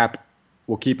 J.A. Happ,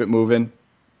 we'll keep it moving.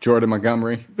 Jordan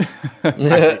Montgomery.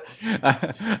 I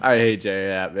hate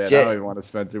J.A. Happ, man. I don't even want to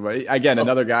spend too much. Again,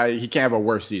 another guy, he can't have a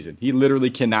worse season. He literally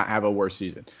cannot have a worse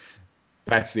season.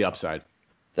 That's the upside.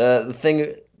 The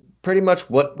thing. Pretty much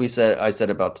what I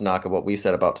said about Tanaka, what we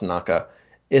said about Tanaka,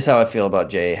 is how I feel about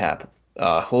J.A. Happ.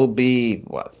 He'll be,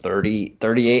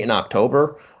 38 in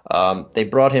October. They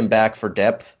brought him back for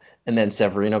depth, and then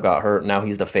Severino got hurt. Now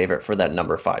he's the favorite for that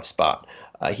number 5 spot.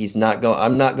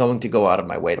 I'm not going to go out of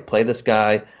my way to play this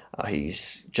guy.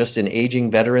 He's just an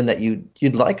aging veteran that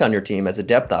you'd like on your team as a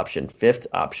depth option, 5th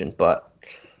option, but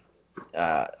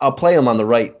I'll play him on the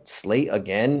right slate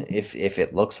again if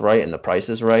it looks right and the price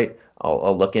is right.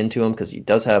 I'll look into him because he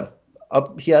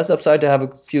has upside to have a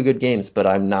few good games, but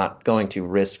I'm not going to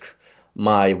risk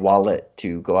my wallet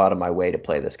to go out of my way to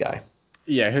play this guy.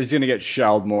 Yeah, he's going to get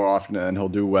shelled more often than he'll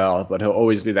do well, but he'll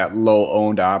always be that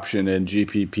low-owned option in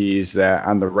GPPs that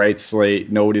on the right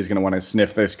slate, nobody's going to want to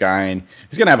sniff this guy, and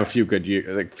he's going to have a few good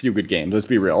games. Let's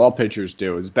be real. All pitchers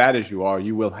do. As bad as you are,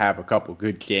 you will have a couple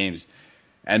good games.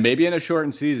 And maybe in a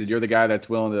shortened season, you're the guy that's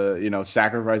willing to,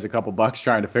 sacrifice a couple bucks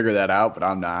trying to figure that out, but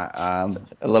I'm not. I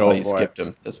love how you skipped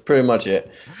him. That's pretty much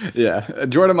it. Yeah,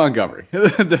 Jordan Montgomery,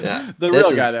 the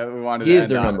real guy that we wanted to end on. He's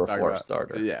their number 4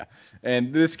 starter. Yeah,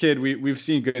 and this kid, we've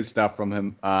seen good stuff from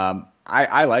him.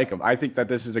 I like him. I think that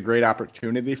this is a great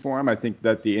opportunity for him. I think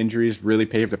that the injuries really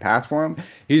paved a path for him.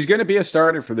 He's going to be a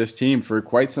starter for this team for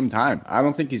quite some time. I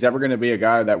don't think he's ever going to be a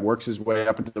guy that works his way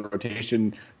up into the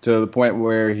rotation to the point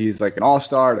where he's like an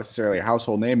all-star, necessarily a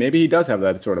household name. Maybe he does have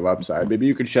that sort of upside. Maybe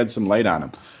you could shed some light on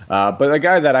him. But a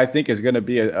guy that I think is going to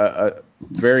be a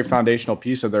very foundational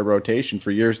piece of their rotation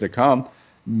for years to come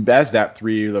as that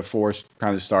 3 or 4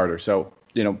 kind of starter. So,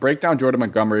 break down Jordan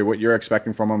Montgomery, what you're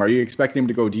expecting from him. Are you expecting him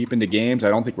to go deep into games? I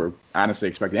don't think we're honestly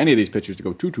expecting any of these pitchers to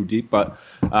go too deep, but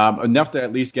enough to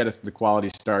at least get us the quality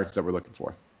starts that we're looking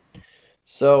for.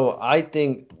 So I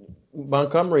think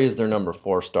Montgomery is their number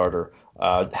 4 starter.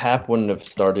 Happ wouldn't have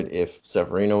started if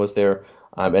Severino was there.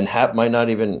 And Happ might not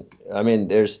even –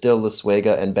 there's still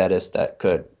Lusuega and Bettis that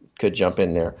could jump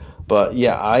in there. But,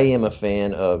 yeah, I am a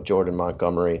fan of Jordan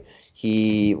Montgomery.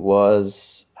 He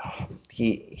was –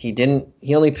 he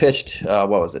only pitched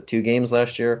 2 games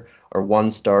last year or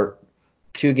 1 start,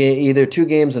 either 2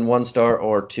 games and 1 start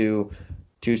or two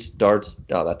starts.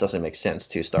 Oh, that doesn't make sense.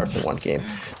 2 starts in 1 game.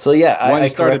 So yeah, I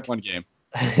started 1 game.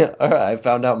 All right, I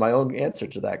found out my own answer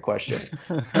to that question.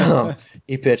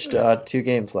 He pitched 2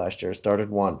 games last year, started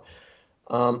 1.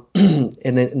 And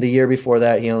then the year before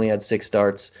that, he only had 6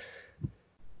 starts.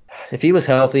 If he was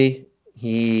healthy,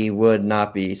 he would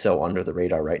not be so under the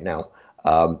radar right now.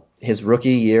 His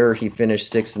rookie year, he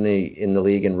finished 6th in the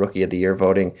league in Rookie of the Year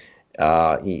voting. He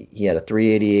had a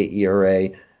 3.88 ERA,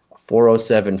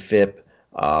 4.07 FIP,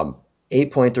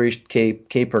 8.3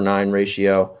 K per 9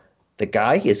 ratio. The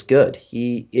guy is good.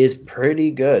 He is pretty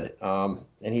good, and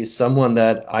he's someone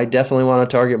that I definitely want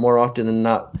to target more often than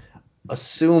not,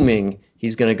 assuming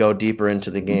he's going to go deeper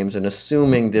into the games and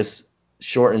assuming this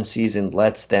shortened season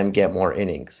lets them get more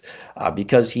innings,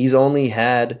 because he's only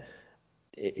had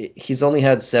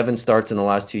 7 starts in the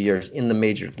last 2 years in the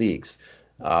major leagues.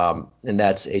 And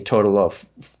that's a total of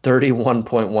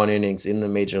 31.1 innings in the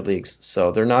major leagues.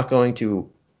 So they're not going to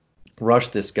rush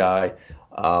this guy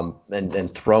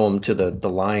and throw him to the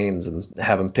lions and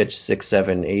have him pitch 6,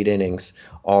 7, 8 innings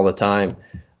all the time.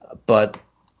 But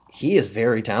he is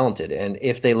very talented, and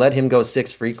if they let him go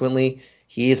 6 frequently,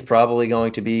 he is probably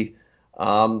going to be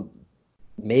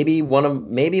maybe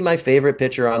my favorite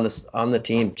pitcher on the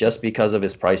team just because of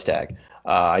his price tag.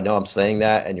 I know I'm saying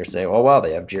that, and you're saying, "Oh wow,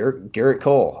 they have Garrett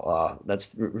Cole.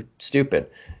 That's stupid."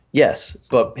 Yes,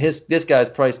 but this guy's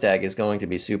price tag is going to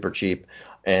be super cheap,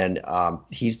 and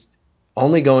he's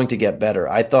only going to get better.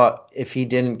 I thought if he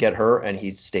didn't get hurt and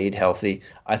he stayed healthy,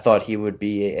 I thought he would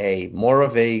be more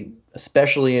of a,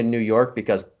 especially in New York,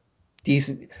 because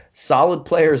decent, solid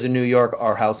players in New York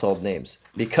are household names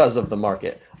because of the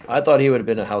market. I thought he would have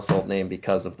been a household name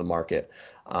because of the market.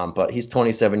 But he's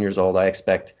 27 years old. I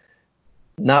expect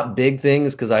not big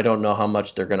things because I don't know how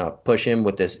much they're going to push him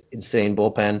with this insane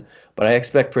bullpen, but I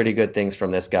expect pretty good things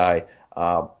from this guy.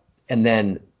 And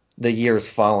then the years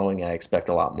following, I expect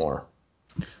a lot more.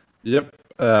 Yep.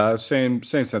 Same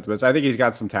sentiments. I think he's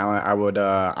got some talent.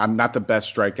 I'm not the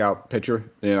best strikeout pitcher,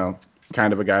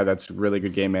 kind of a guy that's a really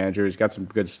good game manager. He's got some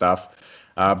good stuff.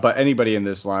 But anybody in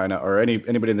this line or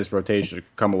anybody in this rotation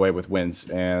could come away with wins,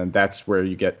 and that's where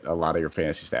you get a lot of your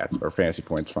fantasy stats or fantasy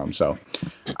points from. So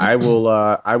I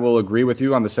will agree with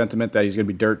you on the sentiment that he's going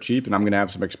to be dirt cheap, and I'm going to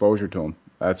have some exposure to him.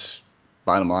 That's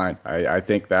bottom line. I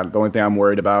think that the only thing I'm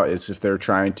worried about is if they're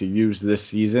trying to use this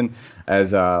season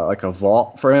as like a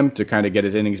vault for him to kind of get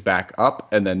his innings back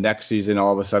up, and then next season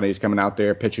all of a sudden he's coming out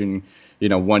there pitching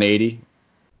 180,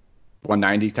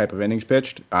 190 type of innings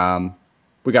pitched.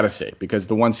 We got to see, because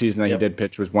the one season that he did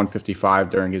pitch was 155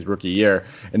 during his rookie year,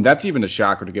 and that's even a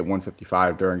shocker to get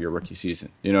 155 during your rookie season.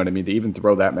 You know what I mean? To even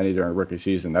throw that many during a rookie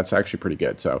season, that's actually pretty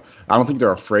good. So I don't think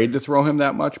they're afraid to throw him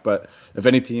that much, but if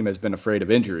any team has been afraid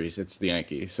of injuries, it's the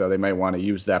Yankees. So they might want to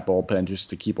use that bullpen just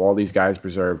to keep all these guys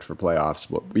preserved for playoffs.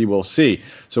 But we will see.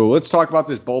 So let's talk about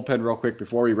this bullpen real quick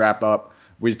before we wrap up.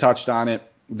 We touched on it.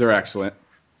 They're excellent.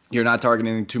 You're not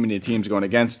targeting too many teams going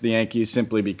against the Yankees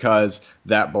simply because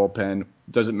that bullpen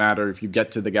doesn't matter if you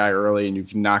get to the guy early and you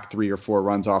can knock 3 or 4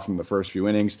 runs off in the first few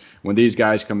innings. When these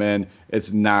guys come in,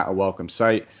 it's not a welcome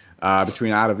sight.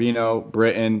 Between Ottavino,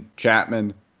 Britton,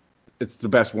 Chapman, it's the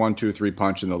best 1, 2, 3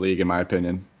 punch in the league, in my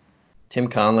opinion. Tim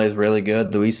Conley is really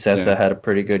good. Luis Cessa had a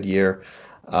pretty good year.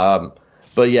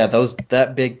 But yeah,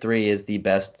 that big three is the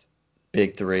best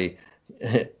big three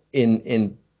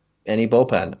in any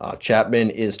bullpen. Chapman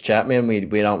is Chapman.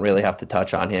 We don't really have to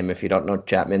touch on him. If you don't know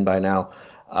Chapman by now,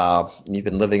 you've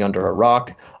been living under a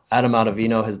rock. Adam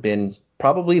Ottavino has been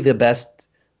probably the best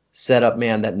setup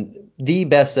man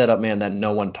that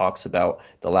no one talks about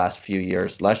the last few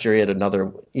years. Last year he had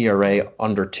another ERA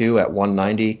under 2 at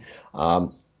 190.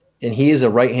 And he is a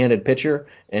right-handed pitcher,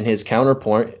 and his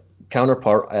counterpart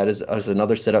as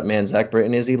another setup man, Zach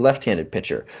Britton, is a left-handed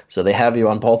pitcher. So they have you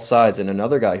on both sides, and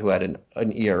another guy who had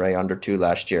an ERA under 2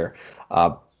 last year.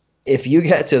 If you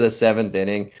get to the 7th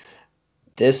inning,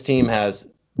 this team has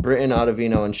Britton,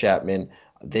 Ottavino, and Chapman.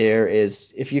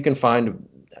 If you can find,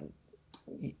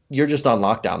 you're just on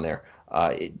lockdown there.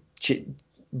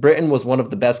 Britton was one of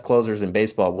the best closers in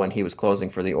baseball when he was closing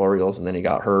for the Orioles, and then he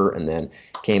got hurt and then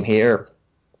came here.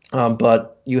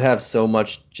 But you have so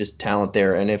much just talent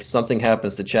there, and if something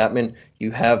happens to Chapman,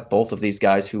 you have both of these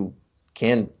guys who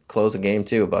can close a game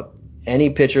too. But any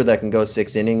pitcher that can go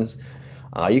 6 innings,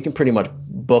 you can pretty much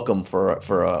book them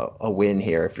for a win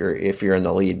here if you're in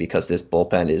the lead, because this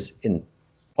bullpen is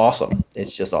awesome.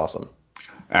 It's just awesome.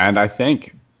 And I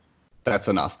think that's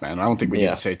enough, man. I don't think we need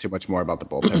to say too much more about the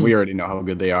bullpen. We already know how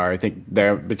good they are. I think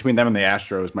between them and the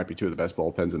Astros might be 2 of the best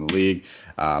bullpens in the league.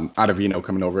 Ottavino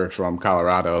coming over from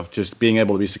Colorado, just being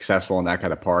able to be successful in that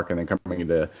kind of park, and then coming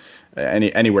into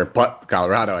anywhere but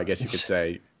Colorado, I guess you could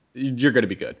say, you're going to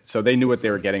be good. So they knew what they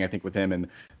were getting, I think, with him, and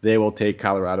they will take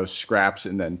Colorado's scraps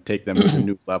and then take them to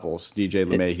new levels. DJ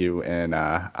LeMahieu and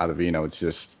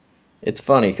Ottavino, it's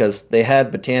funny because they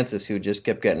had Betances, who just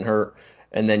kept getting hurt.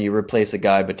 And then you replace a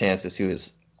guy, Betances, who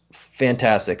is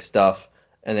fantastic stuff,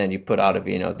 and then you put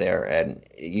Ottavino there, and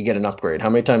you get an upgrade. How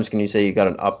many times can you say you got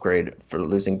an upgrade for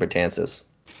losing Betances?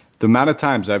 The amount of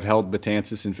times I've held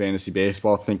Betances in fantasy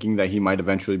baseball thinking that he might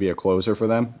eventually be a closer for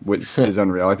them, which is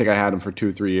unreal. I think I had him for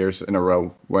 2-3 years in a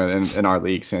row in our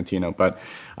league, Santino. But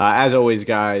as always,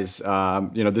 guys, this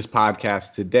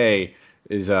podcast today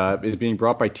is being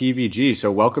brought by TVG.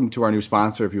 So welcome to our new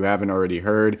sponsor if you haven't already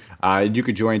heard. You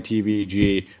could join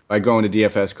TVG by going to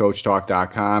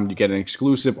dfscoachtalk.com. You get an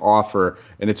exclusive offer,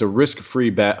 and it's a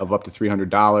risk-free bet of up to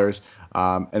 $300,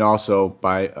 and also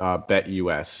by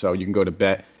BetUS. So you can go to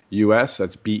BetUS,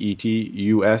 that's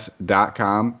BETUS.com,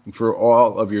 for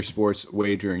all of your sports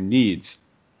wagering needs.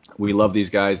 We love these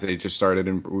guys. They just started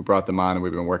and we brought them on and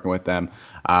we've been working with them.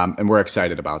 And we're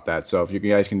excited about that. So if you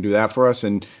guys can do that for us,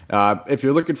 and if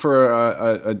you're looking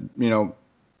for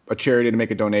a charity to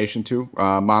make a donation to,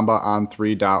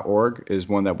 mambaon3.org is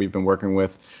one that we've been working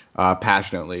with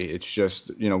passionately. It's just,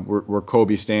 we're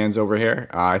Kobe stands over here.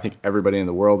 I think everybody in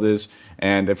the world is.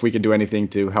 And if we can do anything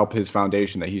to help his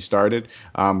foundation that he started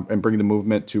and bring the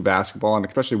movement to basketball, and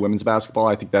especially women's basketball,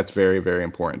 I think that's very, very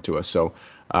important to us. So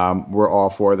we're all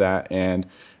for that. And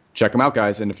check them out,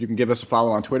 guys. And if you can give us a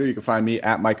follow on Twitter, you can find me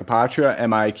at Mike Apotria,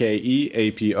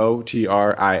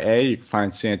 MikeApotria. You can find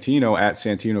Santino at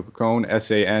Santino Caccone,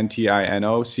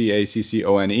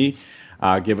 SantinoCaccone.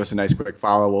 Give us a nice quick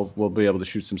follow. We'll be able to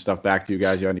shoot some stuff back to you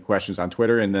guys. If you have any questions on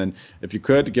Twitter, and then if you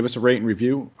could give us a rate and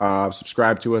review,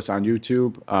 subscribe to us on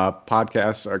YouTube.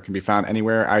 Podcasts can be found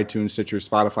anywhere: iTunes, Stitcher,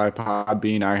 Spotify,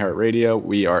 Podbean, iHeartRadio.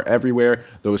 We are everywhere.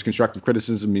 Those constructive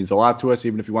criticism means a lot to us.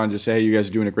 Even if you want to just say, hey, you guys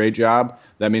are doing a great job,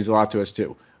 that means a lot to us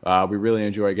too. We really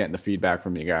enjoy getting the feedback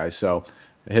from you guys. So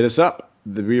hit us up.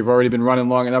 We've already been running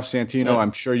long enough, Santino.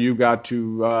 I'm sure you got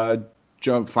to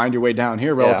find your way down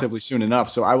here relatively soon enough.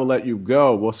 So I will let you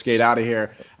go. We'll skate out of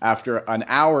here after an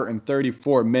hour and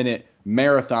 34-minute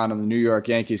marathon on the New York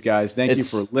Yankees, guys. Thank you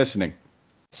for listening.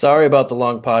 Sorry about the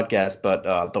long podcast,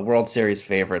 but the World Series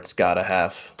favorites got to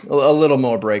have a little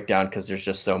more breakdown because there's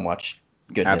just so much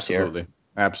goodness here.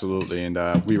 Absolutely. And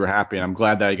we were happy, and I'm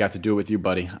glad that I got to do it with you,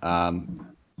 buddy. Hour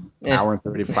and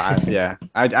 35. Yeah.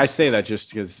 I say that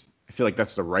just because I feel like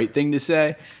that's the right thing to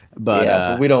say.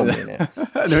 But we don't mean it.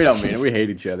 No, we don't mean it. We hate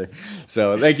each other.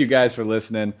 So thank you guys for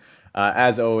listening.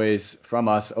 As always, from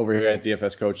us over here at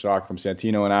DFS Coach Talk, from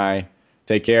Santino and I,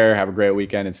 take care, have a great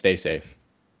weekend, and stay safe.